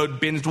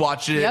episode, binged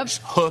watched it,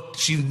 hooked.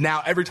 She's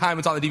now, every time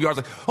it's on the DVR, it's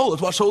like, oh,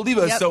 let's watch Total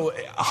Divas. So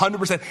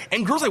 100%.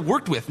 And girls I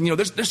worked with, you know,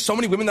 there's so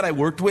many women that I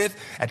worked with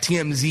at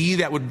TMZ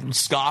that would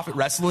scoff at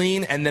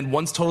wrestling, and then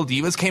once Total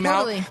Divas came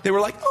out, they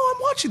were like, oh,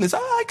 I'm watching this. I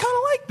kind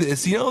of like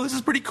this. You know, this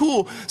is pretty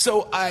cool.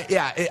 So,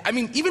 I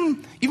mean,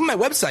 even my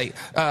website,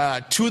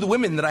 2 of the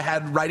women that I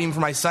had writing for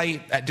my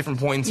site at different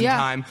points in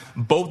time,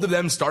 both of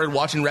them started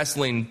watching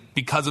wrestling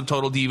because of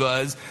Total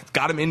Divas,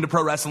 got them into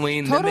pro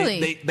wrestling.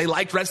 Totally. They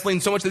liked wrestling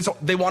so much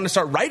they wanted to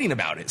start writing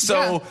about it.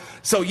 So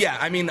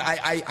I mean,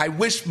 I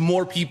wish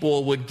more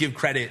people would give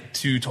credit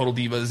to Total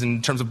Divas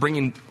in terms of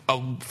bringing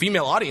a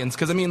female audience,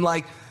 because I mean,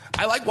 like,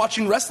 I like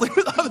watching wrestling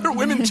with other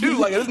women too.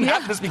 Like, it doesn't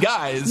have to just be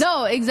guys.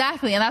 No,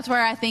 exactly. And that's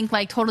where I think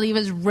like Total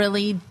Divas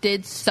really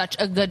did such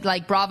a good,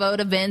 like, bravo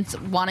to Vince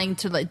wanting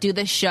to like do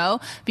this show,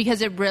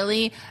 because it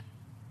really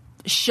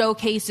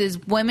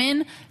showcases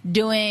women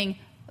doing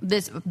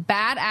this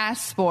badass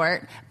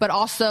sport, but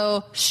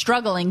also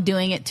struggling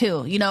doing it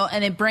too, you know,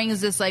 and it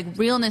brings this like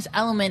realness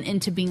element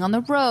into being on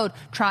the road,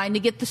 trying to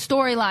get the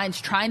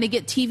storylines, trying to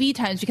get TV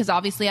times, because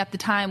obviously at the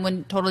time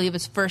when Total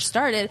Divas first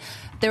started,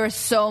 there was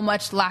so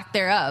much lack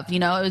thereof, you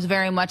know, it was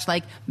very much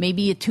like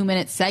maybe a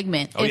 2-minute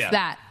segment,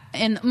 that.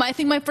 And I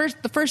think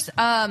the first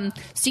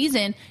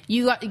season,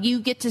 you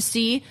get to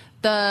see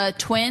the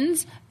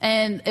twins,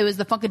 and it was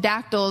the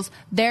Funkadactyls.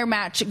 Their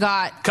match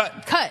got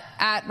cut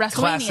at WrestleMania.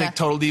 Classic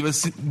Total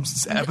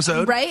Divas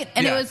episode, right?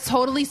 And it was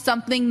totally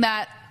something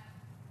that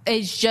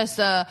is just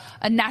a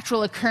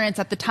natural occurrence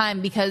at the time,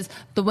 because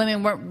the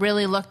women weren't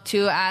really looked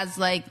to as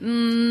like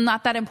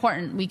not that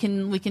important. We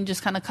can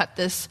just kind of cut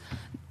this,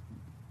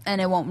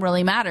 and it won't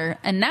really matter.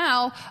 And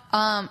now,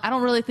 I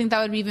don't really think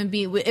that would even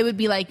be. It would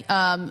be like,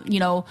 you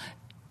know,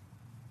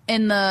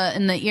 in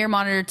the ear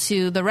monitor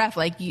to the ref,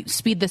 like, you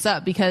speed this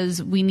up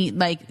because we need,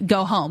 like,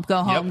 go home.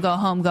 I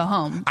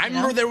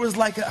remember there was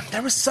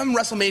some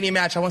WrestleMania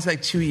match, I want to say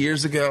like 2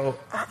 years ago.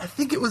 I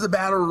think it was a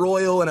Battle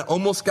Royal, and it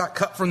almost got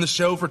cut from the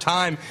show for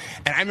time.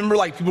 And I remember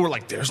like people were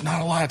like, "There's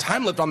not a lot of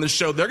time left on this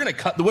show. They're gonna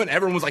cut the win."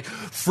 Everyone was like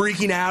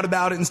freaking out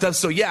about it and stuff.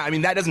 So yeah, I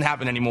mean that doesn't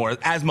happen anymore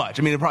as much.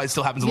 I mean it probably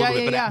still happens a little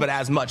bit, but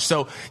as much.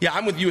 So yeah,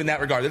 I'm with you in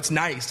that regard. It's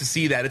nice to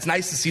see that. It's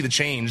nice to see the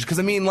change, because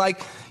I mean,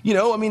 like, you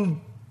know, I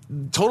mean,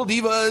 Total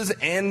Divas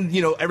and,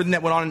 you know, everything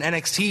that went on in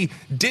NXT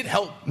did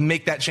help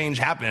make that change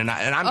happen, and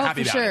I'm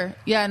happy about it.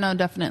 Yeah, no,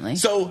 definitely.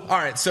 So, all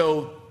right,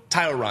 so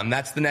title run,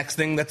 that's the next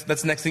thing. That's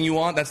the next thing you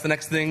want. That's the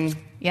next thing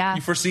you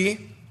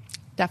foresee.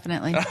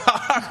 Definitely. All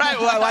right,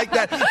 well, I like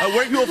that.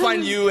 Where can people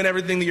find you and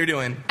everything that you're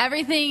doing?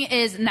 Everything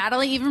is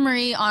Natalie Eva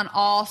Marie on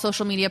all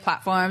social media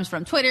platforms,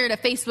 from Twitter to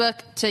Facebook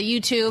to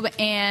YouTube,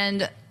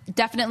 and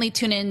definitely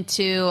tune in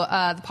to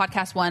the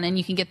Podcast One, and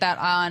you can get that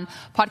on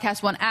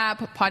Podcast One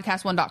app,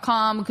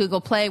 podcast1.com, Google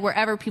Play,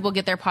 wherever people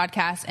get their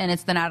podcasts, and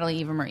it's the Natalie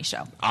Eva Marie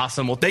Show.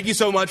 Awesome. Well, thank you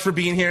so much for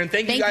being here, and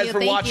thank you guys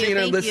for watching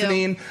and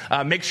listening.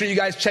 Make sure you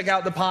guys check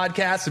out the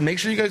podcast, and make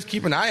sure you guys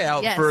keep an eye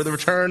out for the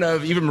return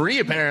of Eva Marie,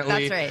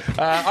 apparently. That's right.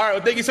 All right,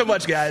 well, thank you so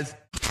much, guys.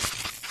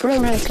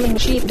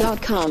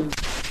 ProWrestlingSheet.com.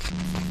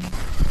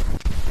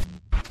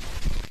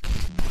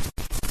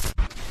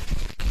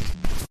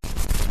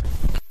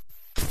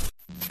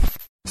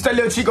 It's that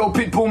little Chico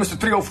Pitbull, Mr.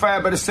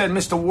 305, better said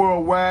Mr.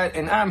 Worldwide,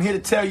 and I'm here to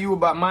tell you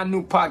about my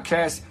new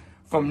podcast,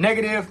 From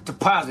Negative to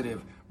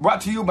Positive, brought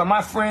to you by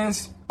my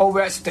friends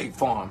over at State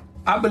Farm.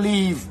 I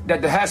believe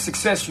that to have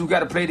success, you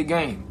got to play the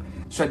game,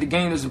 so that the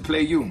game doesn't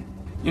play you.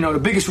 You know, the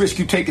biggest risk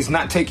you take is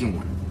not taking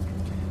one.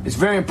 It's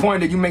very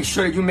important that you make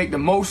sure that you make the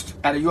most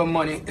out of your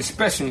money,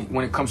 especially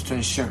when it comes to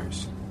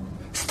insurance.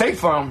 State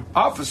Farm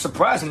offers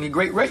surprisingly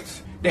great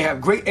rates. They have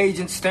great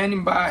agents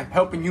standing by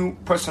helping you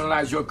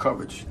personalize your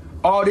coverage.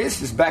 All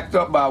this is backed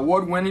up by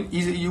award-winning,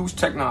 easy-to-use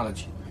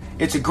technology.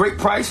 It's a great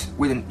price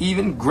with an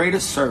even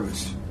greater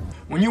service.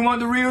 When you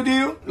want the real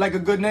deal, like a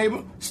good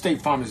neighbor,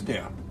 State Farm is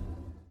there.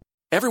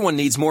 Everyone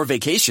needs more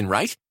vacation,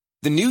 right?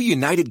 The new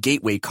United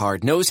Gateway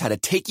card knows how to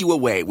take you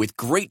away with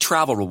great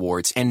travel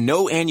rewards and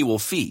no annual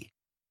fee.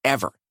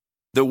 Ever.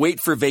 The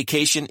wait for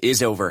vacation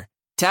is over.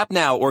 Tap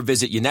now or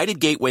visit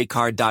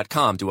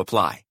UnitedGatewayCard.com to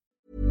apply.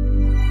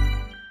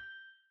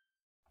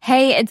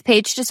 Hey, it's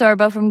Paige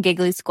DeSorbo from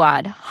Giggly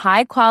Squad.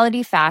 High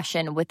quality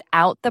fashion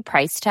without the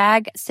price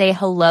tag. Say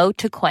hello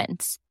to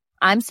Quince.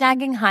 I'm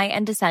snagging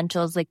high-end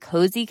essentials like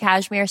cozy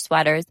cashmere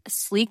sweaters,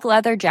 sleek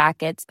leather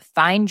jackets,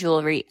 fine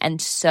jewelry,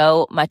 and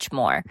so much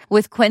more.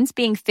 With Quince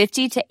being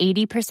 50 to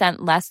 80%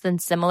 less than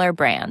similar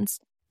brands.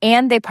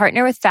 And they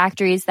partner with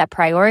factories that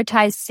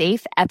prioritize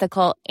safe,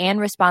 ethical, and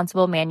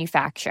responsible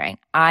manufacturing.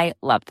 I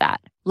love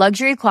that.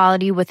 Luxury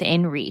quality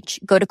within reach.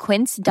 Go to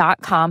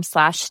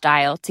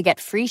quince.com/style to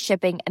get free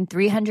shipping and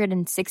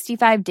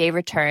 365-day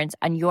returns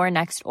on your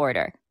next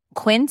order.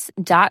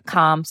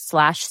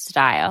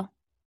 Quince.com/style.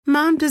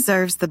 Mom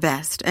deserves the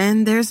best,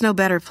 and there's no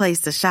better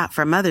place to shop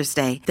for Mother's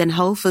Day than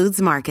Whole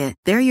Foods Market.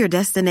 They're your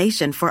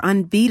destination for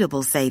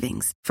unbeatable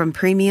savings, from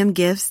premium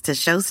gifts to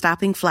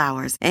show-stopping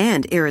flowers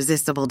and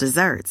irresistible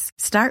desserts.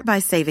 Start by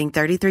saving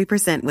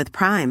 33% with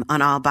Prime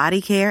on all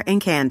body care and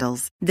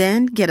candles.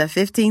 Then get a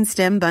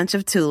 15-stem bunch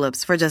of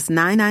tulips for just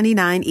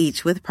 $9.99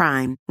 each with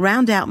Prime.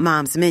 Round out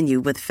Mom's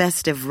menu with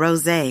festive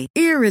rosé,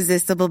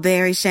 irresistible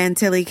berry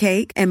chantilly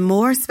cake, and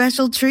more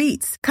special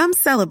treats. Come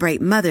celebrate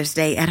Mother's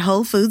Day at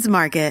Whole Foods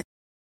Market.